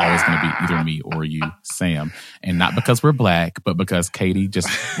that it's always going to be either me or you, Sam. And not because we're black, but because Katie just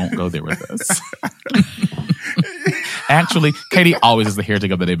won't go there with us. Actually, Katie always is the heretic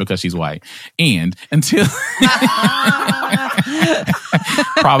of the day because she's white. And until...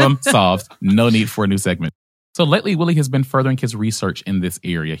 Problem solved. No need for a new segment. So lately, Willie has been furthering his research in this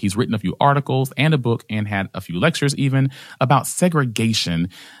area. He's written a few articles and a book and had a few lectures even about segregation.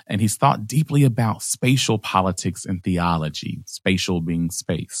 And he's thought deeply about spatial politics and theology, spatial being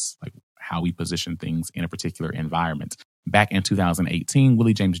space, like how we position things in a particular environment. Back in 2018,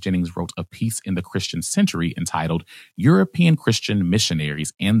 Willie James Jennings wrote a piece in the Christian Century entitled European Christian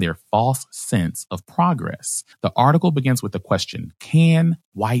Missionaries and Their False Sense of Progress. The article begins with the question, can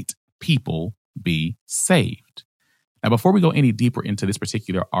white people be saved? Now, before we go any deeper into this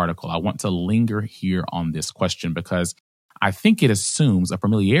particular article, I want to linger here on this question because I think it assumes a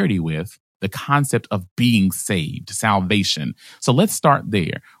familiarity with the concept of being saved, salvation. So let's start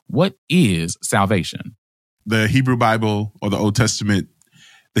there. What is salvation? The Hebrew Bible or the Old Testament,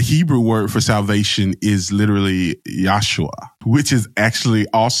 the Hebrew word for salvation is literally Yahshua, which is actually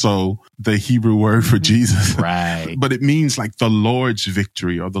also the Hebrew word for Jesus. Right. But it means like the Lord's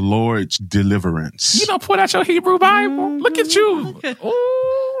victory or the Lord's deliverance. You don't put out your Hebrew Bible. Look at you.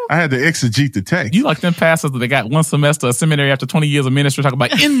 Ooh. I had to exegete the text. You like them pastors that they got one semester of seminary after 20 years of ministry talking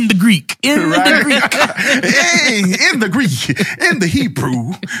about in the Greek, in the Greek. Hey, in the Greek, in the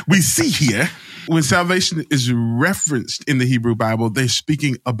Hebrew, we see here. When salvation is referenced in the Hebrew Bible, they're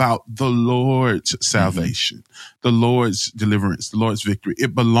speaking about the Lord's salvation, the Lord's deliverance, the Lord's victory.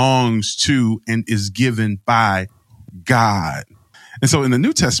 It belongs to and is given by God. And so in the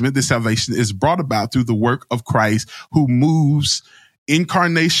New Testament, this salvation is brought about through the work of Christ who moves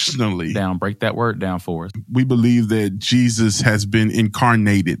incarnationally. Break that word down for us. We believe that Jesus has been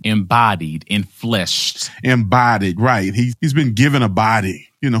incarnated. Embodied, enfleshed. Embodied, right. He's been given a body.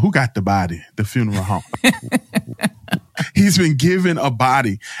 You know, who got the body? The funeral home. He's been given a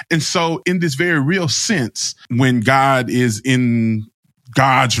body. And so in this very real sense, when God is in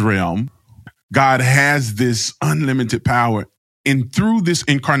God's realm, God has this unlimited power. And through this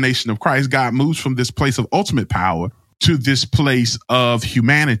incarnation of Christ, God moves from this place of ultimate power to this place of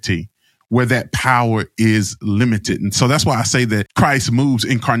humanity where that power is limited. And so that's why I say that Christ moves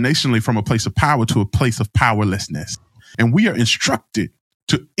incarnationally from a place of power to a place of powerlessness. And we are instructed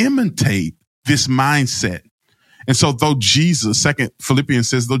to imitate this mindset. And so though Jesus, second Philippians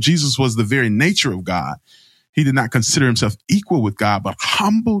says, though Jesus was the very nature of God, he did not consider himself equal with God, but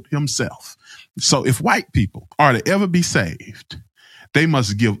humbled himself. So if white people are to ever be saved, they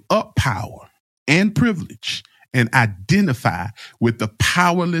must give up power and privilege and identify with the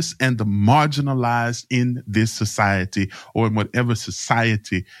powerless and the marginalized in this society or in whatever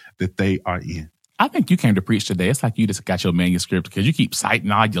society that they are in. I think you came to preach today. It's like you just got your manuscript because you keep citing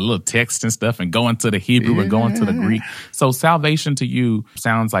all your little texts and stuff and going to the Hebrew and going to the Greek. So salvation to you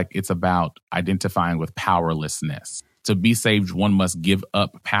sounds like it's about identifying with powerlessness. To be saved, one must give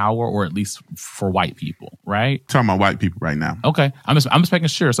up power, or at least for white people, right? Talking about white people right now. Okay. I'm just making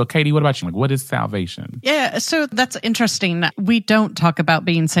sure. So Katie, what about you? Like, what is salvation? Yeah, so that's interesting. We don't talk about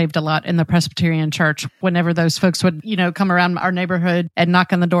being saved a lot in the Presbyterian Church. Whenever those folks would, come around our neighborhood and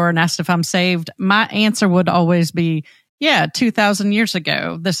knock on the door and ask if I'm saved, my answer would always be, yeah, 2,000 years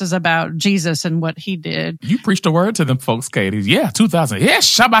ago. This is about Jesus and what he did. You preached a word to them folks, Katie. Yeah, 2,000. Yeah,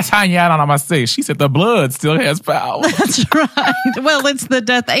 Shabbat. She said the blood still has power. That's right. Well, it's the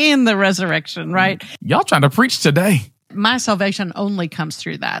death and the resurrection, right? Y'all trying to preach today. My salvation only comes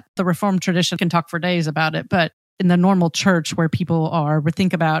through that. The Reformed tradition can talk for days about it, but in the normal church where people would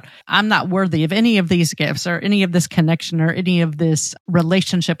think about, I'm not worthy of any of these gifts or any of this connection or any of this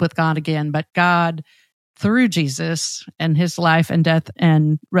relationship with God again, but God, through Jesus and his life and death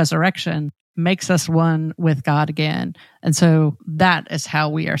and resurrection, makes us one with God again. And so that is how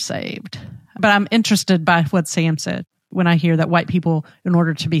we are saved. But I'm interested by what Sam said when I hear that white people, in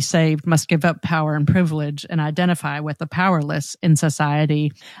order to be saved, must give up power and privilege and identify with the powerless in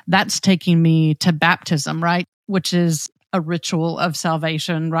society. That's taking me to baptism, right? Which is a ritual of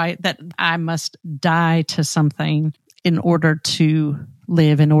salvation, right? That I must die to something in order to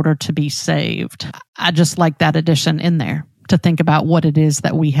live, in order to be saved. I just like that addition in there to think about what it is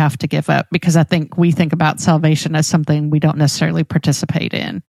that we have to give up, because I think we think about salvation as something we don't necessarily participate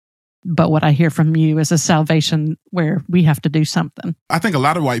in. But what I hear from you is a salvation where we have to do something. I think a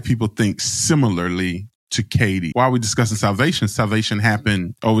lot of white people think similarly to Katie. While we're discussing salvation, salvation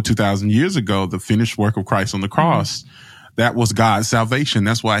happened over 2,000 years ago, the finished work of Christ on the cross. That was God's salvation.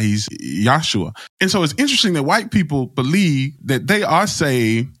 That's why he's Yahshua. And so it's interesting that white people believe that they are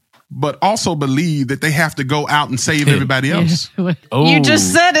saved, but also believe that they have to go out and save everybody else. You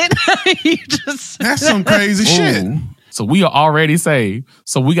just said it. That's some crazy shit. So we are already saved.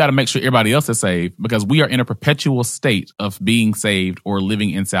 So we got to make sure everybody else is saved because we are in a perpetual state of being saved or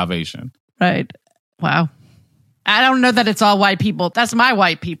living in salvation. Right. Wow. I don't know that it's all white people. That's my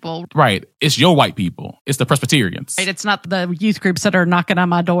white people. Right. It's your white people. It's the Presbyterians. Right. It's not the youth groups that are knocking on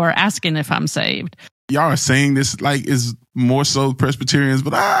my door asking if I'm saved. Y'all are saying this like is more so Presbyterians,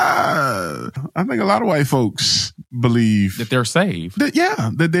 but I think a lot of white folks believe that they're saved.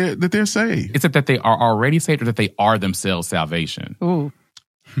 That they're saved. Is it that they are already saved or that they are themselves salvation? Ooh.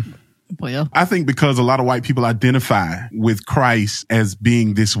 Well, I think because a lot of white people identify with Christ as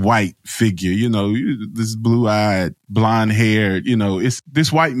being this white figure, this blue-eyed, blonde-haired, it's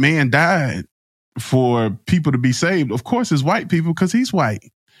this white man died for people to be saved. Of course, it's white people because he's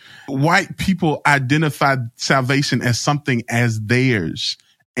white. White people identify salvation as something as theirs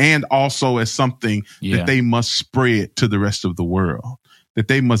and also as something that they must spread to the rest of the world, that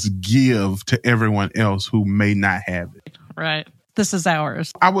they must give to everyone else who may not have it. Right. This is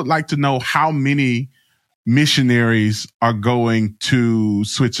ours. I would like to know how many missionaries are going to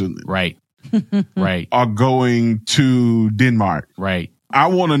Switzerland. Right. Right. Are going to Denmark. Right. I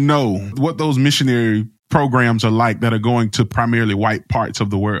want to know what those missionary programs are like that are going to primarily white parts of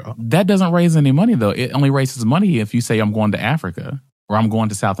the world. That doesn't raise any money, though. It only raises money if you say I'm going to Africa or I'm going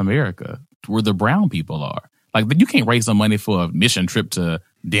to South America, where the brown people are. Like, you can't raise some money for a mission trip to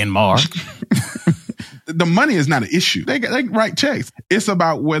Denmark. The money is not an issue. They write checks. It's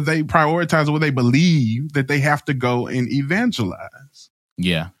about where they prioritize, where they believe that they have to go and evangelize.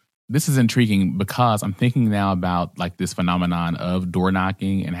 Yeah. This is intriguing because I'm thinking now about like this phenomenon of door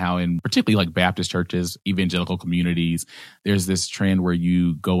knocking and how in particularly like Baptist churches, evangelical communities, there's this trend where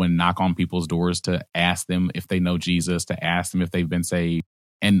you go and knock on people's doors to ask them if they know Jesus, to ask them if they've been saved.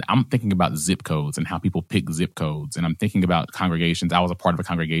 And I'm thinking about zip codes and how people pick zip codes. And I'm thinking about congregations. I was a part of a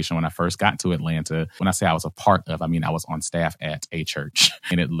congregation when I first got to Atlanta. When I say I was a part of, I mean I was on staff at a church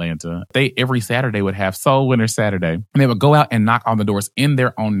in Atlanta. They every Saturday would have Soul Winter Saturday. And they would go out and knock on the doors in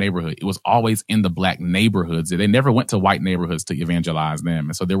their own neighborhood. It was always in the Black neighborhoods. They never went to white neighborhoods to evangelize them.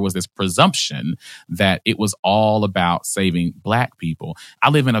 And so there was this presumption that it was all about saving Black people. I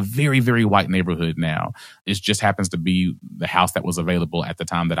live in a very, very white neighborhood now. It just happens to be the house that was available at the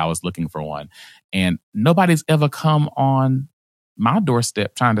time that I was looking for one. And nobody's ever come on my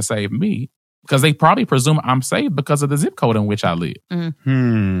doorstep trying to save me because they probably presume I'm saved because of the zip code in which I live.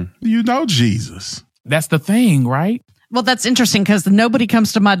 You know Jesus. That's the thing, right? Well, that's interesting because nobody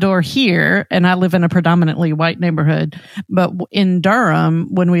comes to my door here, and I live in a predominantly white neighborhood. But in Durham,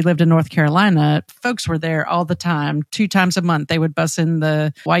 when we lived in North Carolina, folks were there all the time. 2 times a month, they would bus in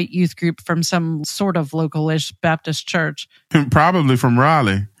the white youth group from some sort of local-ish Baptist church. Probably from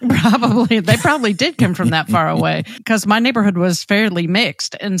Raleigh. Probably. They probably did come from that far away because my neighborhood was fairly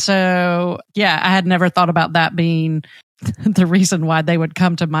mixed. And so, yeah, I had never thought about that being the reason why they would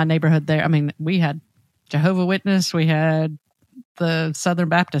come to my neighborhood there. I mean, we had Jehovah's Witness, we had the Southern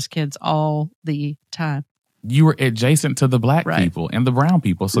Baptist kids all the time. You were adjacent to the Black people and the brown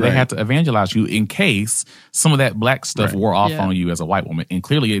people, so they had to evangelize you in case some of that Black stuff wore off on you as a white woman. And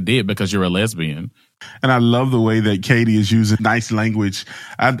clearly it did because you're a lesbian. And I love the way that Katie is using nice language.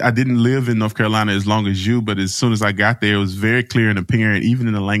 I didn't live in North Carolina as long as you, but as soon as I got there, it was very clear and apparent, even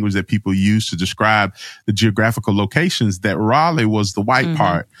in the language that people use to describe the geographical locations, that Raleigh was the white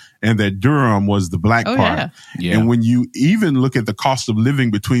part and that Durham was the Black part. Yeah. And when you even look at the cost of living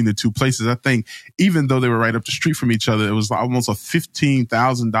between the two places, I think even though they were right up the street from each other, it was almost a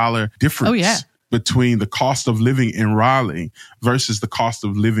 $15,000 difference. Between the cost of living in Raleigh versus the cost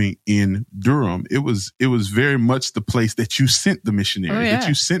of living in Durham. It was very much the place that you sent the missionaries, that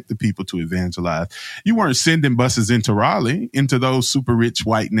you sent the people to evangelize. You weren't sending buses into Raleigh, into those super rich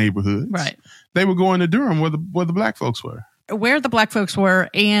white neighborhoods. Right. They were going to Durham where the Black folks were. Where the Black folks were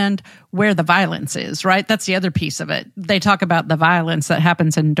and where the violence is, right? That's the other piece of it. They talk about the violence that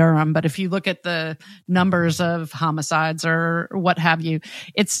happens in Durham, but if you look at the numbers of homicides or what have you,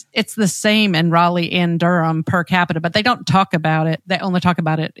 it's the same in Raleigh and Durham per capita, but they don't talk about it. They only talk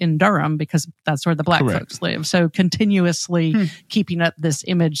about it in Durham because that's where the Black folks live. So continuously keeping up this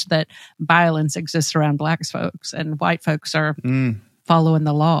image that violence exists around Black folks and white folks are following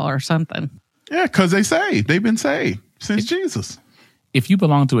the law or something. Yeah, because they've been saved since Jesus. If you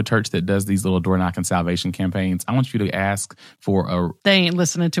belong to a church that does these little door knocking salvation campaigns, I want you to ask for a... They ain't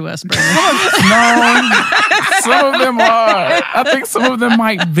listening to us, Brandon. No, some of them are. I think some of them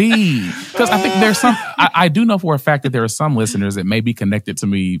might be. Because I think there's some... I do know for a fact that there are some listeners that may be connected to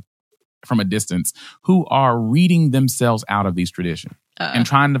me from a distance who are reading themselves out of these traditions and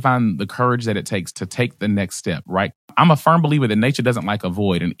trying to find the courage that it takes to take the next step, right? I'm a firm believer that nature doesn't like a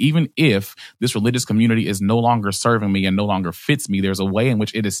void. And even if this religious community is no longer serving me and no longer fits me, there's a way in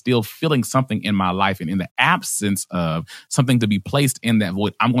which it is still filling something in my life. And in the absence of something to be placed in that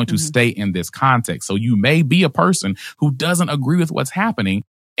void, I'm going to stay in this context. So you may be a person who doesn't agree with what's happening.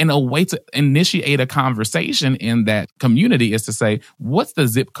 And a way to initiate a conversation in that community is to say, what's the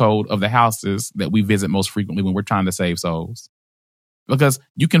zip code of the houses that we visit most frequently when we're trying to save souls? Because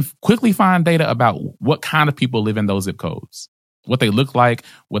you can quickly find data about what kind of people live in those zip codes, what they look like,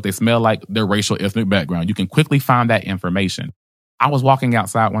 what they smell like, their racial, ethnic background. You can quickly find that information. I was walking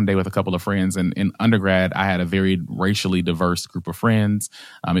outside one day with a couple of friends, and in undergrad, I had a very racially diverse group of friends.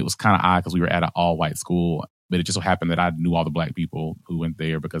 It was kind of odd because we were at an all-white school, but it just so happened that I knew all the black people who went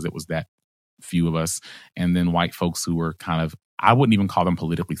there because it was that few of us. And then white folks who were kind of, I wouldn't even call them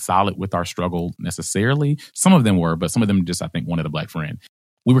politically solid with our struggle necessarily. Some of them were, but some of them just, I think, wanted a black friend.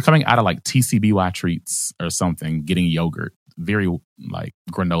 We were coming out of like TCBY treats or something, getting yogurt, very like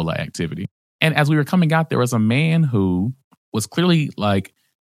granola activity. And as we were coming out, there was a man who was clearly like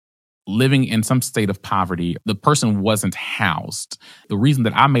living in some state of poverty. The person wasn't housed. The reason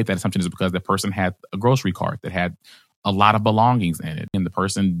that I made that assumption is because the person had a grocery cart that had a lot of belongings in it. And the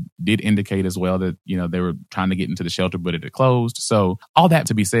person did indicate as well that, you know, they were trying to get into the shelter, but it had closed. So all that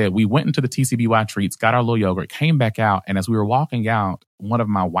to be said, we went into the TCBY treats, got our little yogurt, came back out. And as we were walking out, one of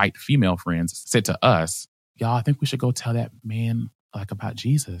my white female friends said to us, y'all, I think we should go tell that man like about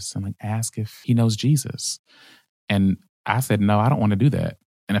Jesus and like ask if he knows Jesus. And I said, no, I don't want to do that.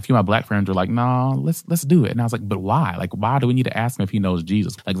 And a few of my black friends were like, no, let's do it. And I was like, but why? Like, why do we need to ask him if he knows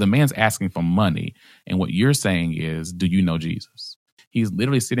Jesus? Like, the man's asking for money. And what you're saying is, do you know Jesus? He's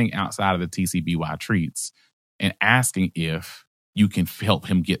literally sitting outside of the TCBY treats and asking if you can help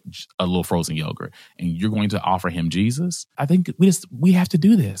him get a little frozen yogurt. And you're going to offer him Jesus? I think we have to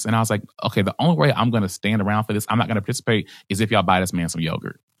do this. And I was like, okay, the only way I'm going to stand around for this, I'm not going to participate, is if y'all buy this man some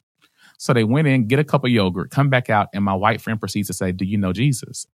yogurt. So they went in, get a cup of yogurt, come back out, and my white friend proceeds to say, do you know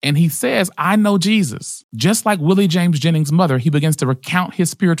Jesus? And he says, I know Jesus. Just like Willie James Jennings' mother, he begins to recount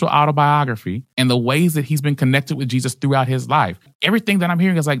his spiritual autobiography and the ways that he's been connected with Jesus throughout his life. Everything that I'm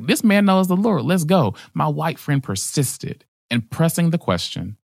hearing is like, this man knows the Lord. Let's go. My white friend persisted in pressing the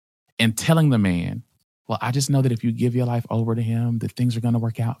question and telling the man, well, I just know that if you give your life over to him, that things are going to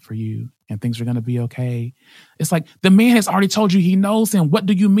work out for you and things are going to be okay. It's like the man has already told you he knows him. What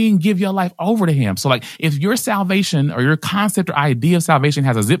do you mean give your life over to him? So like if your salvation or your concept or idea of salvation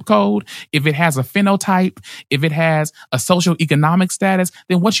has a zip code, if it has a phenotype, if it has a socioeconomic status,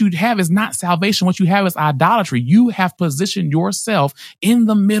 then what you have is not salvation. What you have is idolatry. You have positioned yourself in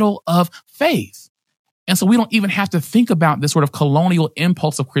the middle of faith. And so we don't even have to think about this sort of colonial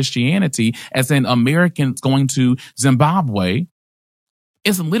impulse of Christianity as in Americans going to Zimbabwe.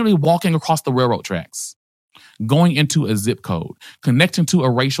 It's literally walking across the railroad tracks, going into a zip code, connecting to a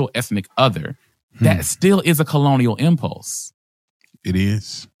racial ethnic other. That still is a colonial impulse. It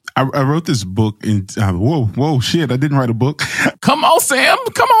is. I wrote this book in, whoa, shit, I didn't write a book. Come on, Sam.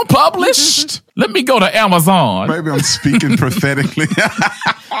 Come on, published. Let me go to Amazon. Maybe I'm speaking prophetically.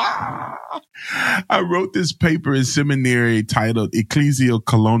 I wrote this paper in seminary titled Ecclesial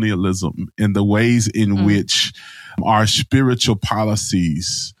Colonialism and the Ways in which our spiritual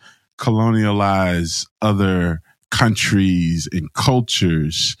policies colonialize other countries and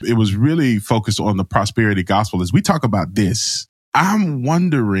cultures. It was really focused on the prosperity gospel. As we talk about this, I'm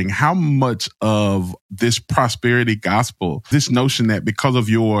wondering how much of this prosperity gospel, this notion that because of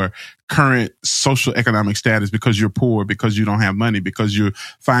your current social economic status, because you're poor, because you don't have money, because you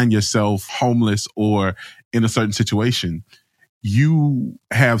find yourself homeless or in a certain situation, you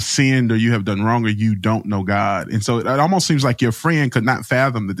have sinned or you have done wrong or you don't know God. And so it almost seems like your friend could not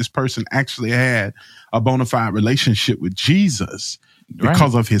fathom that this person actually had a bona fide relationship with Jesus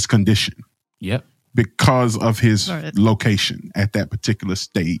because of his condition. Yep. Because of his location at that particular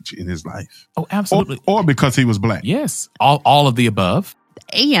stage in his life. Oh, absolutely. Or because he was black. Yes. All of the above.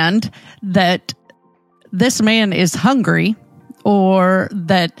 And that this man is hungry, or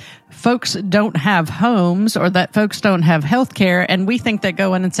that folks don't have homes, or that folks don't have health care. And we think that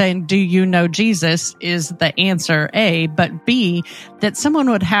going and saying, do you know Jesus, is the answer, A, but B, that someone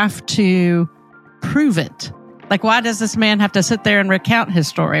would have to prove it Like, why does this man have to sit there and recount his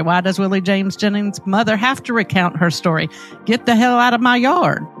story? Why does Willie James Jennings' mother have to recount her story? Get the hell out of my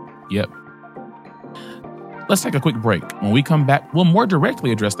yard. Yep. Let's take a quick break. When we come back, we'll more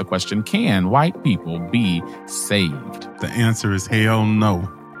directly address the question, can white people be saved? The answer is hell no.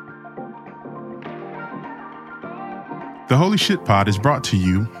 The Holy Shit Pod is brought to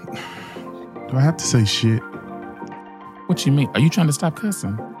you. Do I have to say shit? What you mean? Are you trying to stop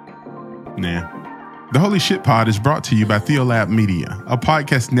cussing? Nah. The Holy Shit Pod is brought to you by Theolab Media, a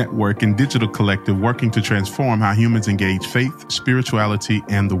podcast network and digital collective working to transform how humans engage faith, spirituality,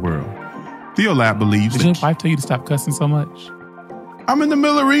 and the world. Theolab believes Did your wife tell you to stop cussing so much? I'm in the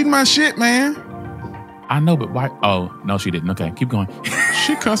middle of reading my shit, man. I know, but why? Oh, no, she didn't. Okay, keep going.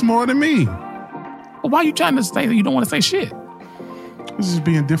 She cussed more than me. Well, why are you trying to say that you don't want to say shit? This is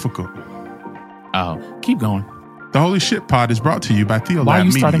being difficult. Oh, keep going. The Holy Shit Pod is brought to you by Theolab Media. Why are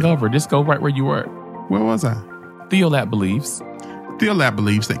you starting over? Just go right where you were. Where was I? Theolab believes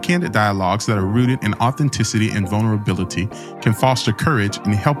that candid dialogues that are rooted in authenticity and vulnerability can foster courage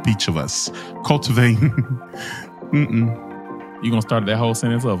and help each of us cultivate. You gonna start that whole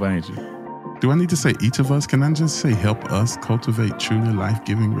sentence over, ain't you? Do I need to say each of us? Can I just say help us cultivate truly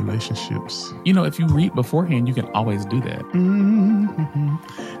life-giving relationships? You know, if you read beforehand, you can always do that.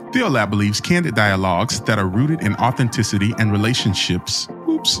 Theolab believes candid dialogues that are rooted in authenticity and relationships.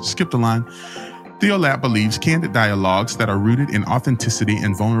 Oops, skipped a line. Theolab believes candid dialogues that are rooted in authenticity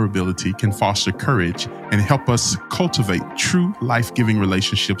and vulnerability can foster courage and help us cultivate true life-giving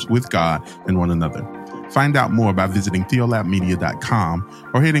relationships with God and one another. Find out more by visiting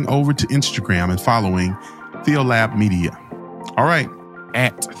theolabmedia.com or heading over to Instagram and following Theolab Media. All right.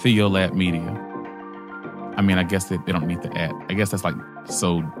 At Theolab Media. I mean, I guess they don't need the at. I guess that's like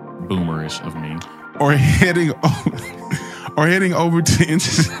so boomerish of me. Or heading over to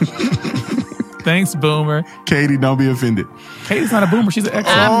Instagram. Thanks, Boomer. Katie, don't be offended. Katie's not a boomer. She's an X.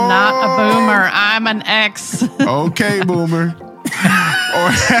 I'm not a boomer. I'm an X. Okay, Boomer.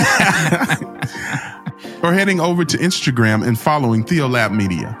 Or heading over to Instagram and following Theolab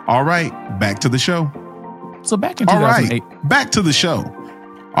Media. All right, back to the show. So back in 2008. Back to the show.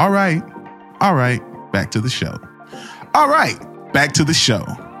 All right, back to the show. All right, back to the show.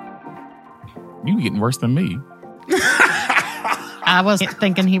 You getting worse than me. I was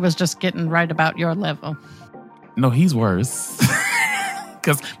thinking he was just getting right about your level. No, he's worse.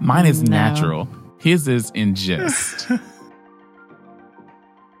 Because mine is natural. His is in jest.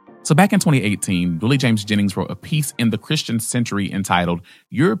 So back in 2018, Willie James Jennings wrote a piece in the Christian Century entitled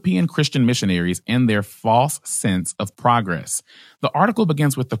European Christian Missionaries and Their False Sense of Progress. The article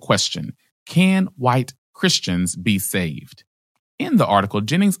begins with the question, can white Christians be saved? In the article,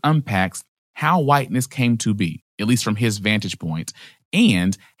 Jennings unpacks how whiteness came to be, at least from his vantage point,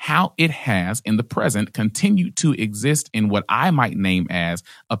 and how it has in the present continued to exist in what I might name as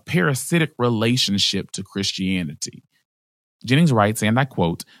a parasitic relationship to Christianity. Jennings writes, and I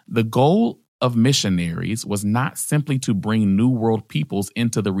quote, "The goal of missionaries was not simply to bring New World peoples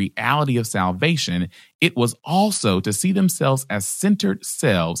into the reality of salvation, it was also to see themselves as centered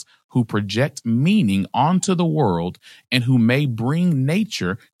selves who project meaning onto the world and who may bring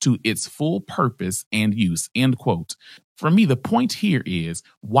nature to its full purpose and use," end quote. For me, the point here is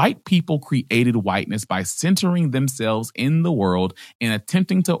white people created whiteness by centering themselves in the world and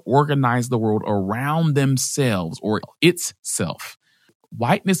attempting to organize the world around themselves or its self.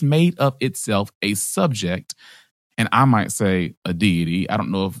 Whiteness made of itself a subject, and I might say a deity. I don't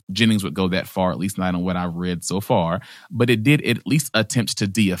know if Jennings would go that far, at least not on what I've read so far, but it did at least attempt to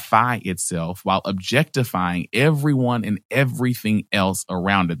deify itself while objectifying everyone and everything else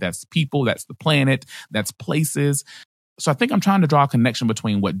around it. That's people, that's the planet, that's places. So I think I'm trying to draw a connection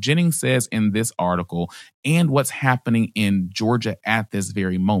between what Jennings says in this article and what's happening in Georgia at this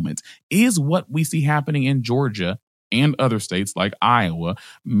very moment. Is what we see happening in Georgia and other states like Iowa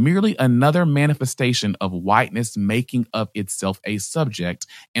merely another manifestation of whiteness making of itself a subject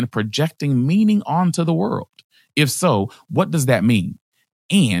and projecting meaning onto the world? If so, what does that mean?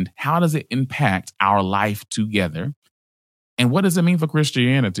 And how does it impact our life together? And what does it mean for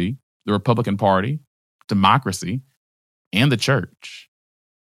Christianity, the Republican Party, democracy, and the church?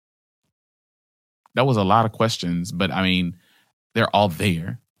 That was a lot of questions, but I mean, they're all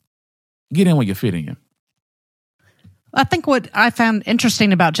there. Get in when you fit in. I think what I found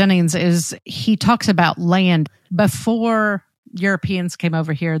interesting about Jennings is he talks about land. Before Europeans came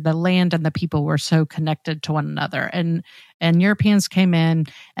over here, the land and the people were so connected to one another. And Europeans came in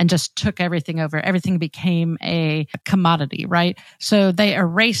and just took everything over. Everything became a commodity, right? So they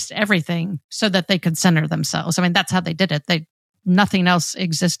erased everything so that they could center themselves. I mean, that's how they did it. nothing else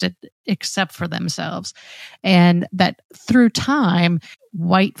existed except for themselves. And that through time,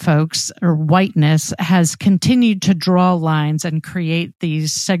 white folks or whiteness has continued to draw lines and create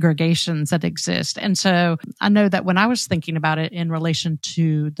these segregations that exist. And so I know that when I was thinking about it in relation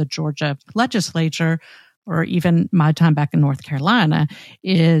to the Georgia legislature, or even my time back in North Carolina,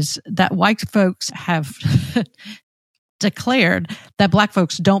 is that white folks have declared that Black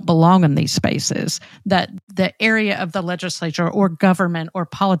folks don't belong in these spaces, that the area of the legislature or government or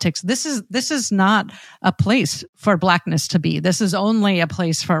politics, this is not a place for Blackness to be. This is only a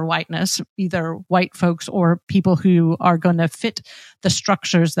place for whiteness, either white folks or people who are going to fit the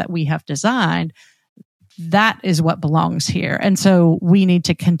structures that we have designed. That is what belongs here. And so we need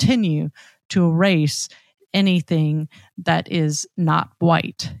to continue to erase anything that is not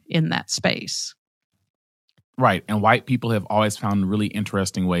white in that space. Right. And white people have always found really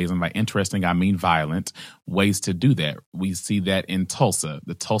interesting ways, and by interesting, I mean violent, ways to do that. We see that in Tulsa,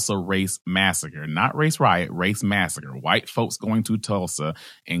 the Tulsa race massacre, not race riot, race massacre. White folks going to Tulsa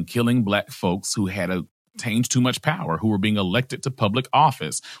and killing Black folks who had attained too much power, who were being elected to public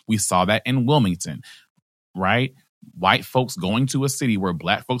office. We saw that in Wilmington, right? White folks going to a city where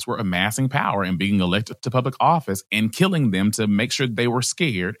Black folks were amassing power and being elected to public office and killing them to make sure they were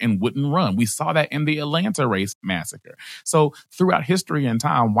scared and wouldn't run. We saw that in the Atlanta race massacre. So throughout history and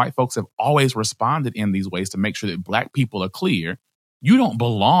time, white folks have always responded in these ways to make sure that Black people are clear. You don't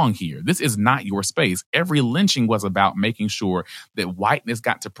belong here. This is not your space. Every lynching was about making sure that whiteness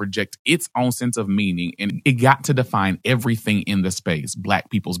got to project its own sense of meaning, and it got to define everything in the space. Black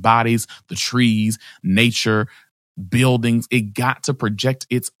people's bodies, the trees, nature, buildings. It got to project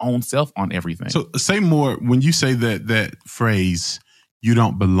its own self on everything. So say more when you say that phrase, you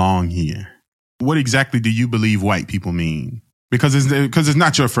don't belong here. What exactly do you believe white people mean? Because it's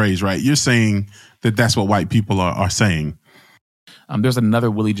not your phrase, right? You're saying that that's what white people are saying. There's another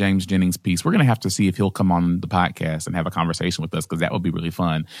Willie James Jennings piece. We're going to have to see if he'll come on the podcast and have a conversation with us, because that would be really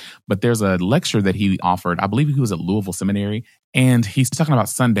fun. But there's a lecture that he offered. I believe he was at Louisville Seminary, and he's talking about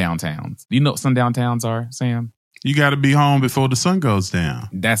sundown towns. Do you know what sundown towns are, Sam? You got to be home before the sun goes down.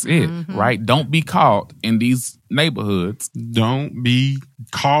 That's it, right? Don't be caught in these neighborhoods. Don't be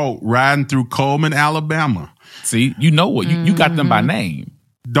caught riding through Coleman, Alabama. See, you know what? You got them by name.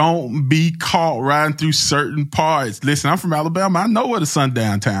 Don't be caught riding through certain parts. Listen, I'm from Alabama. I know where the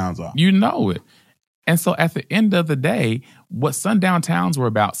sundown towns are. You know it. And so at the end of the day, what sundown towns were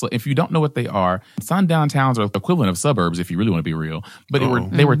about, so if you don't know what they are, sundown towns are the equivalent of suburbs, if you really want to be real. But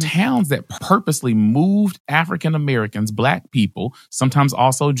they were towns that purposely moved African Americans, Black people, sometimes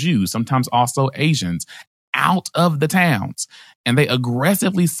also Jews, sometimes also Asians, out of the towns. And they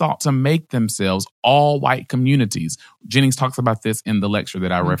aggressively sought to make themselves all white communities. Jennings talks about this in the lecture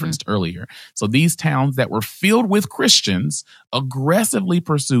that I referenced earlier. So these towns that were filled with Christians aggressively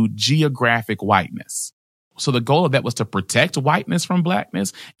pursued geographic whiteness. So the goal of that was to protect whiteness from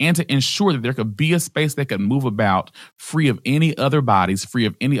Blackness and to ensure that there could be a space that could move about free of any other bodies, free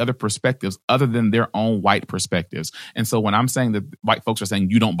of any other perspectives other than their own white perspectives. And so when I'm saying that white folks are saying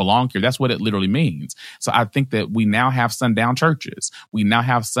you don't belong here, that's what it literally means. So I think that we now have sundown churches. We now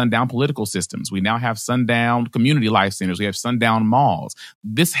have sundown political systems. We now have sundown community life centers. We have sundown malls.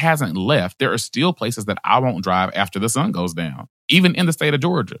 This hasn't left. There are still places that I won't drive after the sun goes down, even in the state of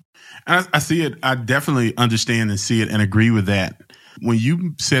Georgia. I see it. I definitely understand and see it and agree with that. When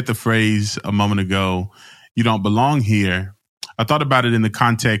you said the phrase a moment ago, you don't belong here, I thought about it in the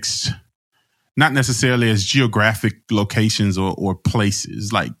context, not necessarily as geographic locations or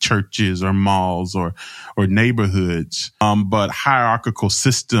places like churches or malls or neighborhoods, but hierarchical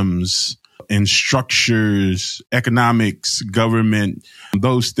systems and structures, economics, government,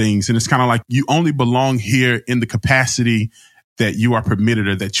 those things. And it's kind of like you only belong here in the capacity that you are permitted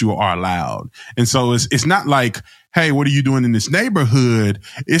or that you are allowed. And so it's not like, hey, what are you doing in this neighborhood?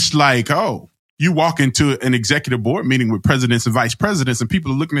 It's like, oh, you walk into an executive board meeting with presidents and vice presidents and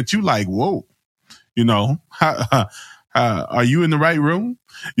people are looking at you like, whoa, you know, are you in the right room?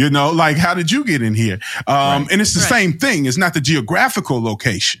 You know, like, how did you get in here? Right. And it's the same thing. It's not the geographical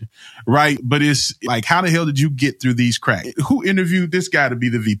location, right? But it's like, how the hell did you get through these cracks? Who interviewed this guy to be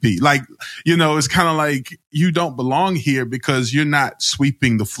the VP? Like, you know, it's kind of like you don't belong here because you're not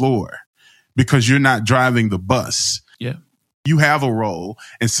sweeping the floor, because you're not driving the bus. Yeah. You have a role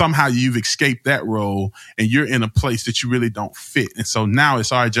and somehow you've escaped that role and you're in a place that you really don't fit. And so now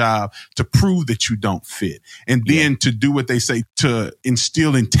it's our job to prove that you don't fit and then to do what they say, to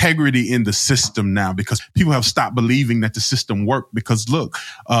instill integrity in the system now, because people have stopped believing that the system worked because look,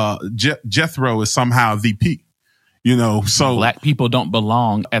 Jethro is somehow VP. So Black people don't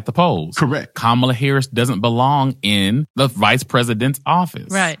belong at the polls. Correct. Kamala Harris doesn't belong in the vice president's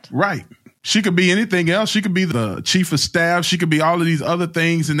office. Right. She could be anything else. She could be the chief of staff. She could be all of these other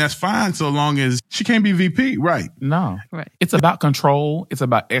things, and that's fine so long as she can't be VP. Right. No. Right. It's about control, it's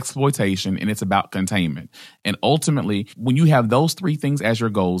about exploitation, and it's about containment. And ultimately, when you have those three things as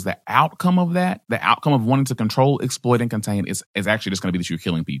your goals, the outcome of that, the outcome of wanting to control, exploit, and contain is actually just going to be that you're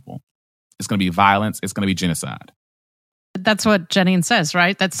killing people. It's going to be violence. It's going to be genocide. That's what Jennings says,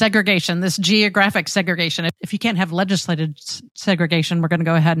 right? That segregation, this geographic segregation. If you can't have legislated segregation, we're going to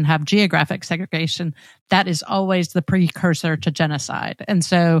go ahead and have geographic segregation. That is always the precursor to genocide. And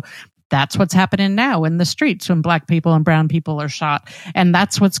so that's what's happening now in the streets when Black people and brown people are shot. And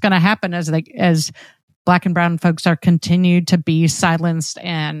that's what's going to happen as Black and brown folks are continued to be silenced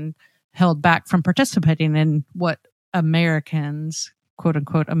and held back from participating in what Americans, quote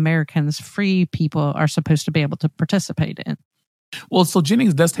unquote, Americans, free people are supposed to be able to participate in. Well, so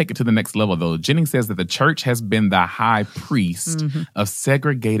Jennings does take it to the next level, though. Jennings says that the church has been the high priest of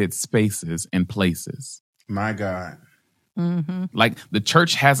segregated spaces and places. My God. Like the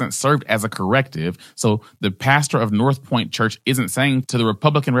church hasn't served as a corrective. So the pastor of North Point Church isn't saying to the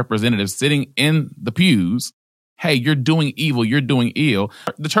Republican representatives sitting in the pews, hey, you're doing evil, you're doing ill.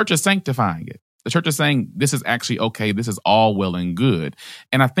 The church is sanctifying it. The church is saying this is actually okay. This is all well and good.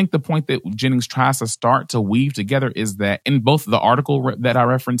 And I think the point that Jennings tries to start to weave together is that in both the article that I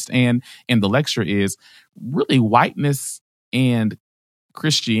referenced and in the lecture is really whiteness and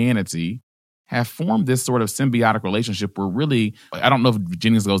Christianity have formed this sort of symbiotic relationship where really, I don't know if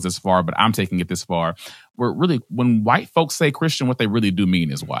Jennings goes this far, but I'm taking it this far, where really when white folks say Christian, what they really do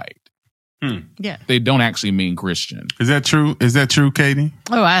mean is white. Yeah. They don't actually mean Christian. Is that true? Is that true, Katie?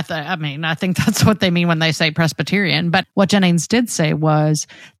 Oh, I think that's what they mean when they say Presbyterian. But what Jennings did say was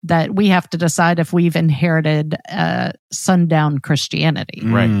that we have to decide if we've inherited sundown Christianity.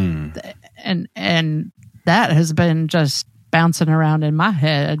 Right. And that has been just bouncing around in my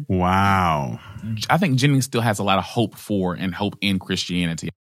head. Wow. I think Jennings still has a lot of hope for and hope in Christianity.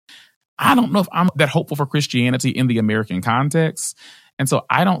 I don't know if I'm that hopeful for Christianity in the American context. And so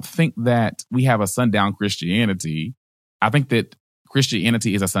I don't think that we have a sundown Christianity. I think that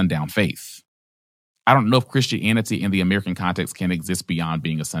Christianity is a sundown faith. I don't know if Christianity in the American context can exist beyond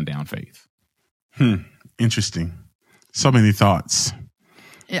being a sundown faith. Interesting. So many thoughts.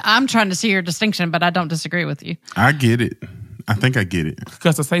 I'm trying to see your distinction, but I don't disagree with you. I get it. I think I get it.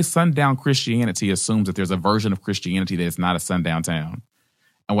 Because to say sundown Christianity assumes that there's a version of Christianity that is not a sundown town.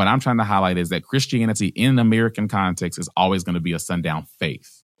 And what I'm trying to highlight is that Christianity in American context is always going to be a sundown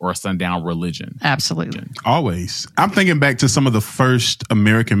faith or a sundown religion. Absolutely. Always. I'm thinking back to some of the first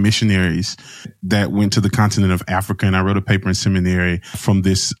American missionaries that went to the continent of Africa. And I wrote a paper in seminary from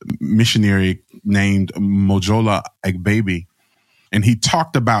this missionary named Mojola Agbabi. And he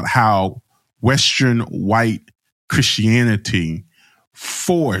talked about how Western white Christianity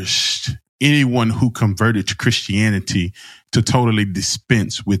forced anyone who converted to Christianity to totally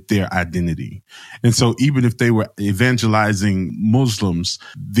dispense with their identity. And so even if they were evangelizing Muslims,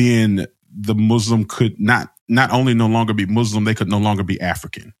 then the Muslim could not only no longer be Muslim, they could no longer be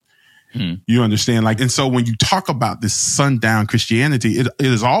African. You understand? And so when you talk about this sundown Christianity, it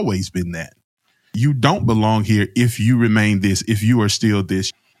has always been that. You don't belong here if you remain this, if you are still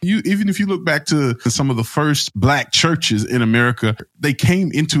this. Even if you look back to some of the first Black churches in America, they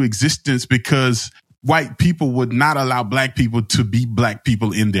came into existence because white people would not allow Black people to be Black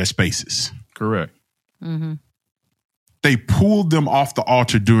people in their spaces. Correct. They pulled them off the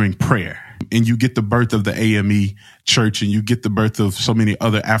altar during prayer. And you get the birth of the AME church and you get the birth of so many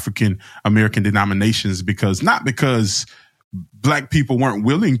other African American denominations not because Black people weren't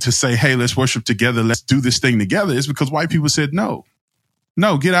willing to say, hey, let's worship together. Let's do this thing together. It's because white people said, no,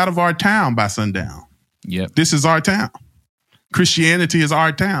 get out of our town by sundown. Yep. This is our town. Christianity is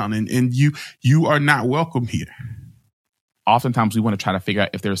our town. And you are not welcome here. Oftentimes we want to try to figure out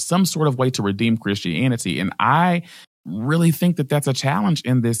if there's some sort of way to redeem Christianity. And I really think that that's a challenge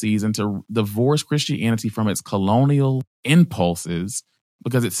in this season to divorce Christianity from its colonial impulses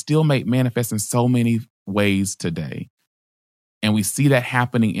because it's still made manifest in so many ways today. And we see that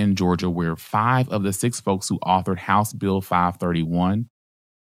happening in Georgia where 5 of the 6 folks who authored House Bill 531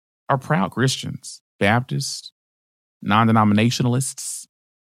 are proud Christians, Baptists, non-denominationalists,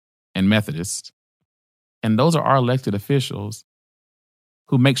 and Methodists. And those are our elected officials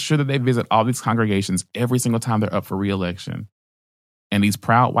who make sure that they visit all these congregations every single time they're up for re-election. And these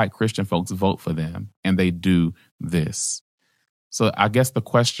proud white Christian folks vote for them, and they do this. So I guess the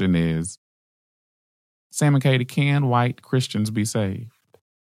question is, Sam and Katie, can white Christians be saved?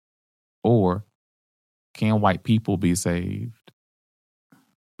 Or Can white people be saved?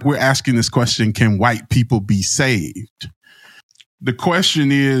 We're asking this question, can white people be saved? The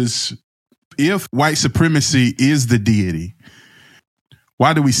question is, if white supremacy is the deity,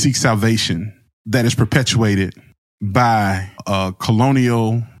 why do we seek salvation that is perpetuated by a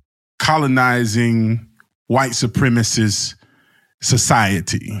colonial, colonizing, white supremacist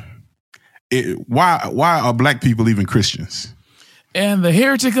society? Why are black people even Christians? And the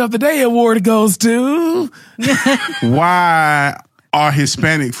Heretic of the Day award goes to... Why are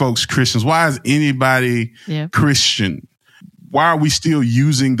Hispanic folks Christians? Why is anybody Christian? Why are we still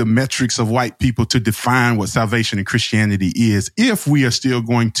using the metrics of white people to define what salvation and Christianity is? If we are still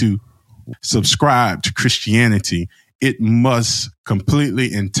going to subscribe to Christianity, it must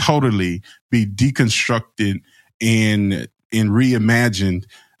completely and totally be deconstructed and reimagined.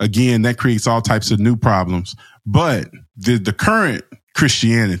 Again, that creates all types of new problems. But the current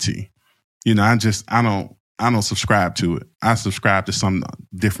Christianity, you know, I don't subscribe to it. I subscribe to something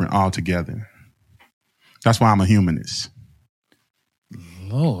different altogether. That's why I'm a humanist.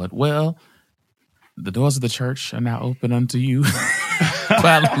 Lord, well, the doors of the church are now open unto you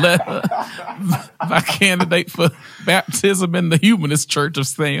by candidate for baptism in the Humanist Church of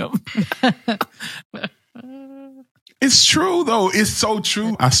Sam. It's true, though. It's so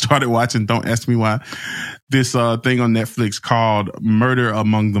true. I started watching, don't ask me why, this thing on Netflix called Murder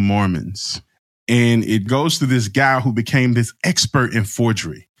Among the Mormons. And it goes to this guy who became this expert in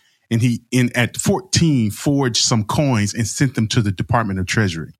forgery. And he, at 14, forged some coins and sent them to the Department of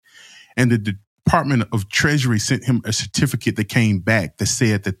Treasury. And the Department of Treasury sent him a certificate that came back that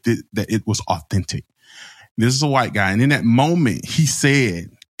said that it was authentic. This is a white guy. And in that moment, he said,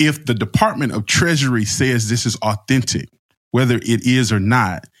 if the Department of Treasury says this is authentic, whether it is or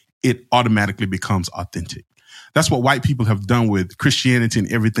not, it automatically becomes authentic. That's what white people have done with Christianity and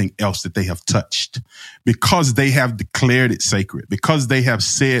everything else that they have touched, because they have declared it sacred, because they have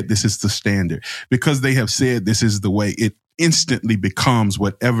said this is the standard, because they have said this is the way. It instantly becomes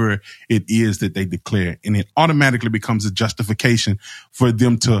whatever it is that they declare. And it automatically becomes a justification for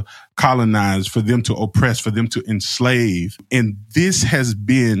them to colonize, for them to oppress, for them to enslave. And this has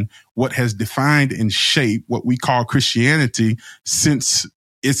been what has defined and shaped what we call Christianity since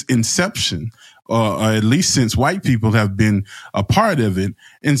its inception. Or at least since white people have been a part of it.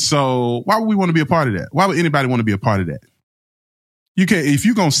 And so why would we want to be a part of that? Why would anybody want to be a part of that? You can't, if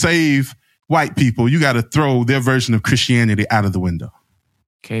you're going to save white people, you got to throw their version of Christianity out of the window.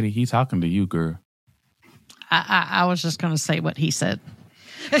 Katie, he's talking to you, girl. I was just going to say what he said.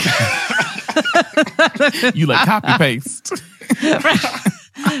 You like copy paste.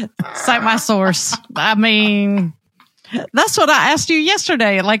 Cite my source. I mean... That's what I asked you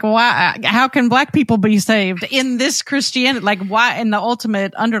yesterday. Like, why? How can black people be saved in this Christianity? Like, why? And the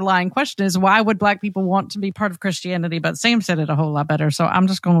ultimate underlying question is, why would black people want to be part of Christianity? But Sam said it a whole lot better. So I'm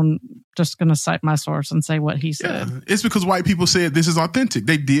just going to cite my source and say what he said. Yeah, it's because white people said this is authentic.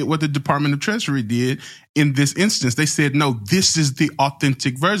 They did what the Department of Treasury did in this instance. They said, no, this is the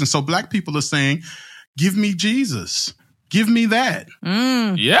authentic version. So black people are saying, give me Jesus. Give me that.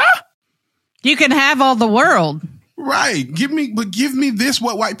 Yeah. You can have all the world. Right. Give me this,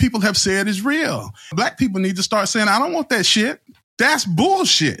 what white people have said is real. Black people need to start saying, I don't want that shit. That's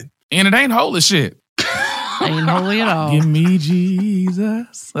bullshit. And it ain't holy shit. Ain't holy at all. Give me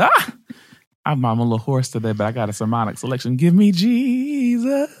Jesus. I'm a little hoarse today, but I got a sermonic selection. Give me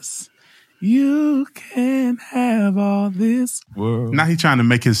Jesus. You can have all this world. Now he's trying to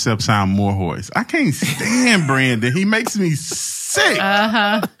make himself sound more hoarse. I can't stand Brandon. He makes me sick.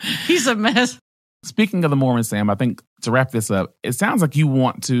 He's a mess. Speaking of the Mormon, Sam, I think to wrap this up, it sounds like you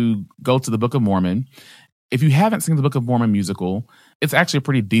want to go to the Book of Mormon. If you haven't seen the Book of Mormon musical, it's actually a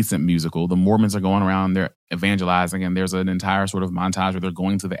pretty decent musical. The Mormons are going around, they're evangelizing, and there's an entire sort of montage where they're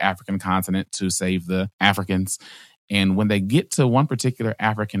going to the African continent to save the Africans. And when they get to one particular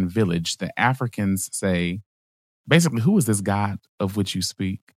African village, the Africans say, basically, who is this God of which you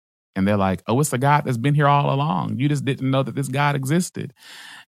speak? And they're like, oh, it's the God that's been here all along. You just didn't know that this God existed.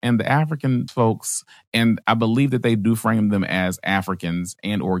 And the African folks, and I believe that they do frame them as Africans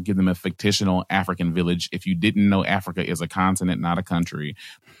and or give them a fictional African village. If you didn't know Africa is a continent, not a country,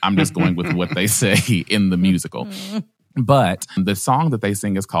 I'm just going with what they say in the musical. But the song that they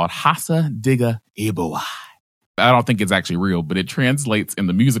sing is called Hasa Diga Ibawai. I don't think it's actually real, but it translates in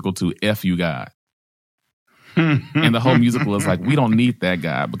the musical to F you God. And the whole musical is like, we don't need that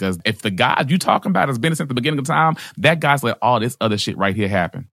God, because if the God you talking about has been since the beginning of time, that God's let all this other shit right here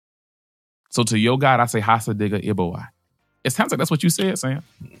happen. So to your God, I say Hasa Diga Ibawai. It sounds like that's what you said, Sam.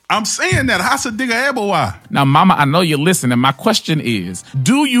 I'm saying that. Hasa digga ebowa. Now, Mama, I know you're listening. My question is,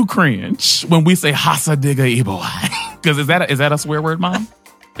 do you cringe when we say Hasa digga ebowa? Because is that a swear word, Mom?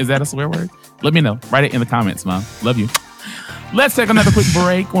 Is that a swear word? Let me know. Write it in the comments, Mom. Love you. Let's take another quick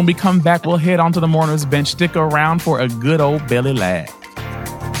break. When we come back, we'll head on to the Mourner's Bench. Stick around for a good old belly laugh.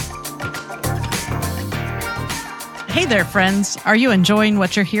 Hey there, friends. Are you enjoying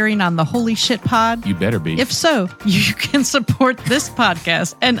what you're hearing on the Holy Shit Pod? You better be. If so, you can support this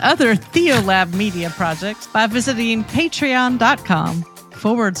podcast and other Theolab media projects by visiting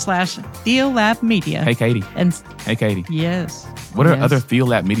patreon.com/Theolab Media. Hey, Katie. Hey, Katie. Yes. What are other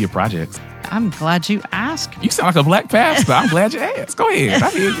Theolab media projects? I'm glad you asked. You sound like a black pastor. I'm glad you asked. Go ahead. I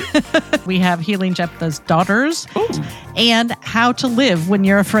hear you. We have Healing Jephthah's Daughters. Ooh. And How to Live When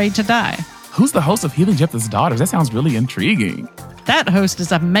You're Afraid to Die. Who's the host of Healing Jephthah's Daughters? That sounds really intriguing. That host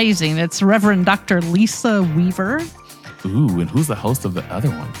is amazing. It's Reverend Dr. Lisa Weaver. Ooh, and who's the host of the other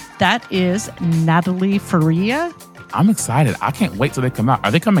one? That is Natalie Faria. I'm excited. I can't wait till they come out.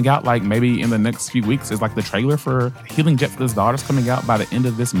 Are they coming out like maybe in the next few weeks? Is like the trailer for Healing Jephthah's Daughters coming out by the end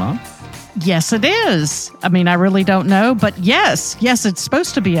of this month? Yes, it is. I mean, I really don't know, but yes, it's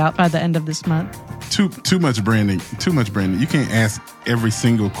supposed to be out by the end of this month. Too much branding. You can't ask every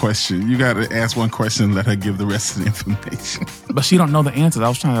single question. You got to ask one question and let her give the rest of the information. But she don't know the answers. I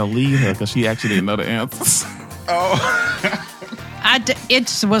was trying to lead her because she actually didn't know the answers. Oh.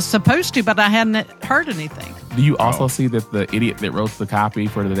 It was supposed to, but I hadn't heard anything. Do you also see that the idiot that wrote the copy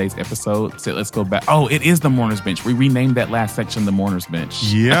for today's episode said, let's go back? Oh, it is the Mourner's Bench. We renamed that last section the Mourner's Bench.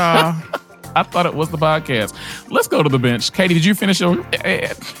 Yeah. I thought it was the podcast. Let's go to the bench. Katie, did you finish your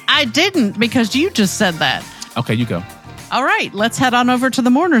ad? I didn't because you just said that. Okay, you go. All right, let's head on over to the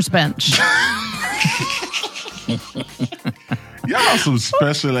Mourner's Bench. Y'all some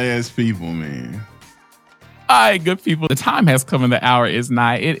special ass people, man. All right, good people. The time has come and the hour is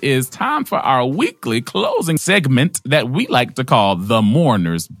nigh. It is time for our weekly closing segment that we like to call the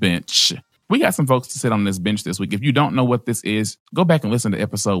Mourner's Bench. We got some folks to sit on this bench this week. If you don't know what this is, go back and listen to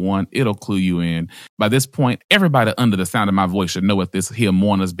episode 1. It'll clue you in. By this point, everybody under the sound of my voice should know what this here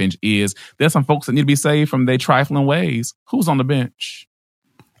Mourner's Bench is. There's some folks that need to be saved from their trifling ways. Who's on the bench?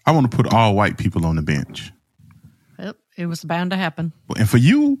 I want to put all white people on the bench. Yep, it was bound to happen. And for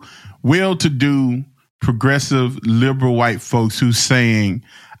you well-to-do, progressive, liberal white folks who's saying,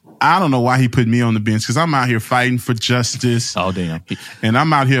 I don't know why he put me on the bench because I'm out here fighting for justice. Oh, damn. And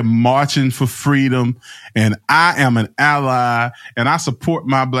I'm out here marching for freedom. And I am an ally. And I support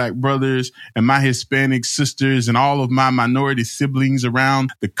my black brothers and my Hispanic sisters and all of my minority siblings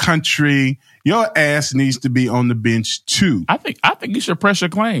around the country. Your ass needs to be on the bench, too. I think you should press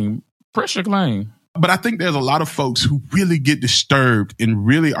your claim. Press your claim. But I think there's a lot of folks who really get disturbed and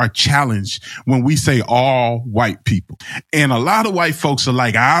really are challenged when we say all white people. And a lot of white folks are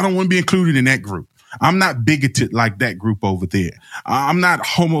like, I don't want to be included in that group. I'm not bigoted like that group over there. I'm not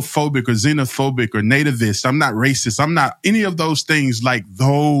homophobic or xenophobic or nativist. I'm not racist. I'm not any of those things like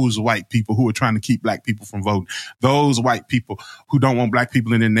those white people who are trying to keep black people from voting. Those white people who don't want black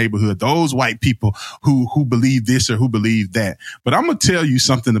people in their neighborhood. Those white people who believe this or who believe that. But I'm going to tell you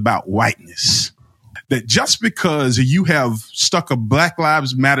something about whiteness. That just because you have stuck a Black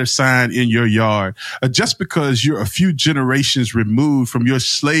Lives Matter sign in your yard, or just because you're a few generations removed from your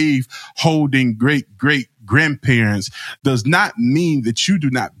slave-holding great-great-grandparents does not mean that you do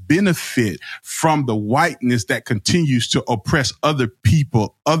not benefit from the whiteness that continues to oppress other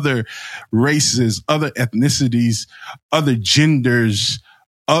people, other races, other ethnicities, other genders,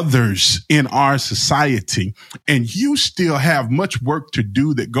 others in our society. And you still have much work to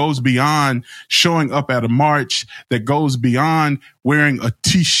do that goes beyond showing up at a march, that goes beyond wearing a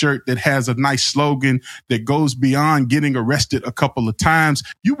t-shirt that has a nice slogan, that goes beyond getting arrested a couple of times.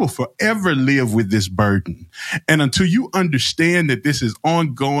 You will forever live with this burden. And until you understand that this is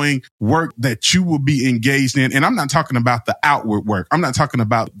ongoing work that you will be engaged in, and I'm not talking about the outward work. I'm not talking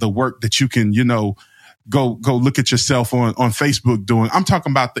about the work that you can, go look at yourself on Facebook doing. I'm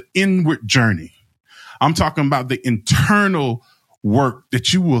talking about the inward journey. I'm talking about the internal work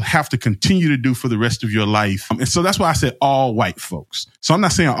that you will have to continue to do for the rest of your life. And so that's why I said all white folks. So I'm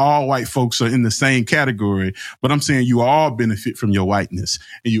not saying all white folks are in the same category, but I'm saying you all benefit from your whiteness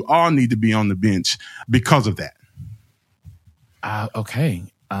and you all need to be on the bench because of that. Okay.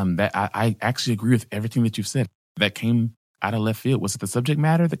 I actually agree with everything that you've said. That came out of left field. Was it the subject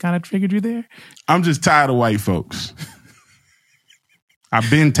matter that kind of triggered you there? I'm just tired of white folks. I've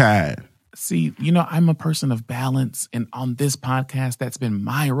been tired. See, I'm a person of balance, and on this podcast, that's been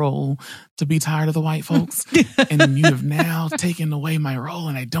my role to be tired of the white folks. And you have now taken away my role,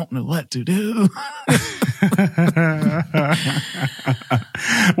 and I don't know what to do.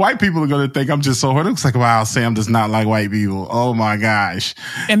 White people are going to think I'm just so hurt. It looks like, wow, Sam does not like white people. Oh my gosh.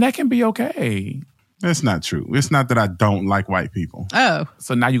 And that can be okay. That's not true. It's not that I don't like white people. Oh.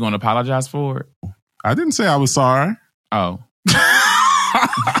 So now you're going to apologize for it? I didn't say I was sorry. Oh.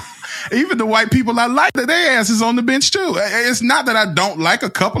 Even the white people I like, their ass is on the bench too. It's not that I don't like a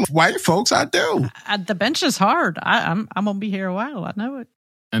couple of white folks. I do. The bench is hard. I'm going to be here a while. I know it.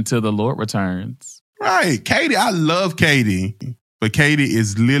 Until the Lord returns. Right. Katie, I love Katie. But Katie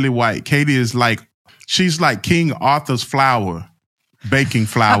is lily white. Katie is like, she's like King Arthur's flower. Baking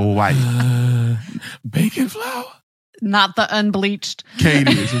flour white. Baking flour? Not the unbleached.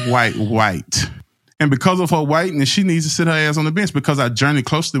 Katie is white. And because of her whiteness, she needs to sit her ass on the bench. Because I journey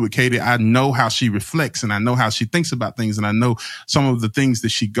closely with Katie, I know how she reflects and I know how she thinks about things and I know some of the things that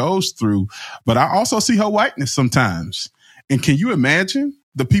she goes through. But I also see her whiteness sometimes. And can you imagine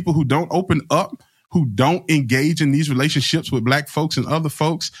the people who don't open up, who don't engage in these relationships with black folks and other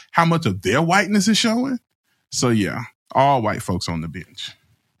folks, how much of their whiteness is showing? So yeah, all white folks on the bench.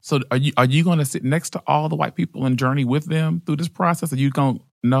 So are you going to sit next to all the white people and journey with them through this process? Are you going to?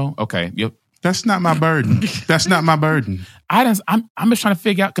 No? Okay. Yep. That's not my burden. That's not my burden. I'm just trying to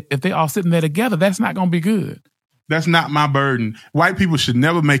figure out if they all sitting there together, that's not going to be good. That's not my burden. White people should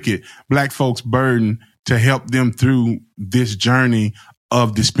never make it black folks' burden to help them through this journey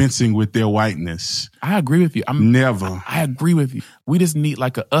of dispensing with their whiteness. I agree with you. Never. I agree with you. We just need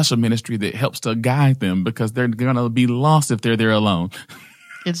like an usher ministry that helps to guide them because they're going to be lost if they're there alone.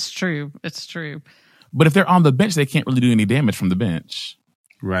 It's true. It's true. But if they're on the bench, they can't really do any damage from the bench.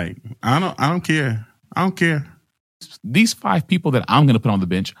 Right. I don't care. I don't care. These 5 people that I'm going to put on the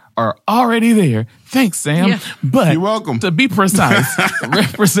bench are already there. Thanks, Sam. Yeah. But you're welcome. To be precise,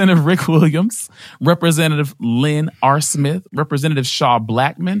 Representative Rick Williams, Representative Lynn R. Smith, Representative Shaw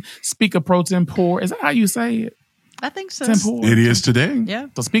Blackman, Speaker Pro Tempore. Is that how you say it? I think so. Tempore. It is today. Yeah.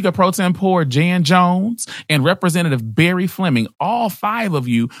 So Speaker Pro Tempore Jan Jones and Representative Barry Fleming, all 5 of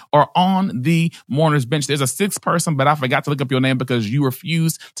you are on the mourners bench. There's a 6th person, but I forgot to look up your name because you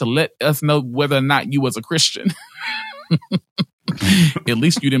refused to let us know whether or not you was a Christian. At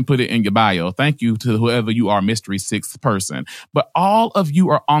least you didn't put it in your bio. Thank you to whoever you are, mystery 6th person. But all of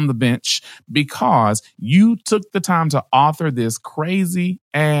you are on the bench because you took the time to author this crazy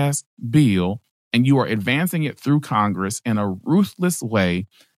ass bill and you are advancing it through Congress in a ruthless way,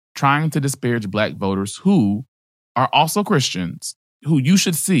 trying to disparage black voters who are also Christians, who you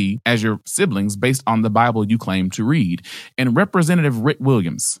should see as your siblings based on the Bible you claim to read. And Representative Rick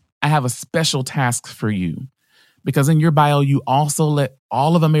Williams, I have a special task for you. Because in your bio, you also let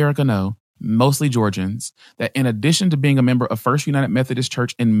all of America know, mostly Georgians, that in addition to being a member of First United Methodist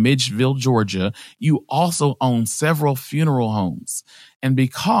Church in Midgeville, Georgia, you also own several funeral homes. And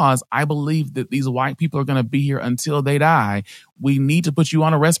because I believe that these white people are going to be here until they die, we need to put you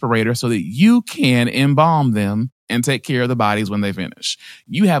on a respirator so that you can embalm them and take care of the bodies when they finish.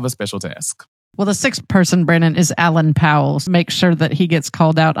 You have a special task. Well, the 6th person, Brandon, is Alan Powell. Make sure that he gets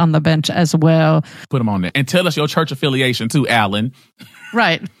called out on the bench as well. Put him on there. And tell us your church affiliation too, Alan.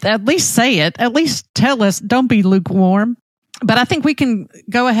 Right. At least say it. At least tell us. Don't be lukewarm. But I think we can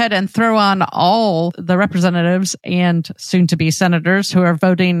go ahead and throw on all the representatives and soon-to-be senators who are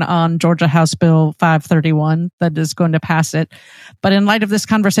voting on Georgia House Bill 531 that is going to pass it. But in light of this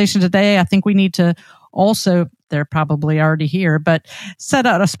conversation today, I think we need to also, they're probably already here, but set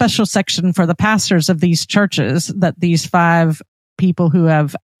out a special section for the pastors of these churches that these 5 people who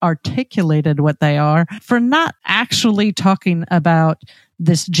have articulated what they are for not actually talking about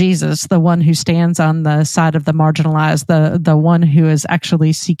this Jesus, the one who stands on the side of the marginalized, the one who is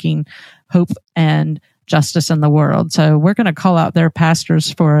actually seeking hope and justice in the world. So we're going to call out their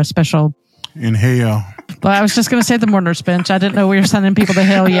pastors for a special... In hell. Well, I was just going to say the mourners bench. I didn't know we were sending people to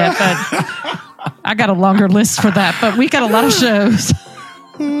hell yet, but I got a longer list for that. But we got a lot of shows.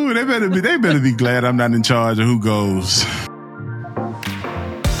 Ooh, they better be glad I'm not in charge of who goes.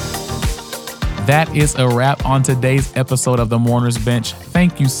 That is a wrap on today's episode of The Mourner's Bench.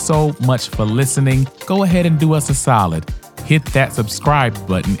 Thank you so much for listening. Go ahead and do us a solid. Hit that subscribe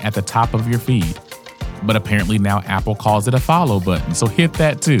button at the top of your feed. But apparently now Apple calls it a follow button, so hit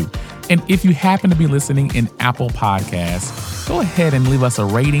that too. And if you happen to be listening in Apple Podcasts, go ahead and leave us a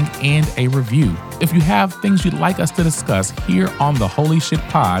rating and a review. If you have things you'd like us to discuss here on the Holy Shit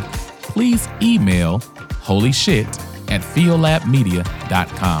Pod, please email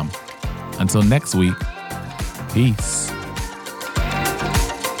holyshit@feolabmedia.com. Until next week, peace.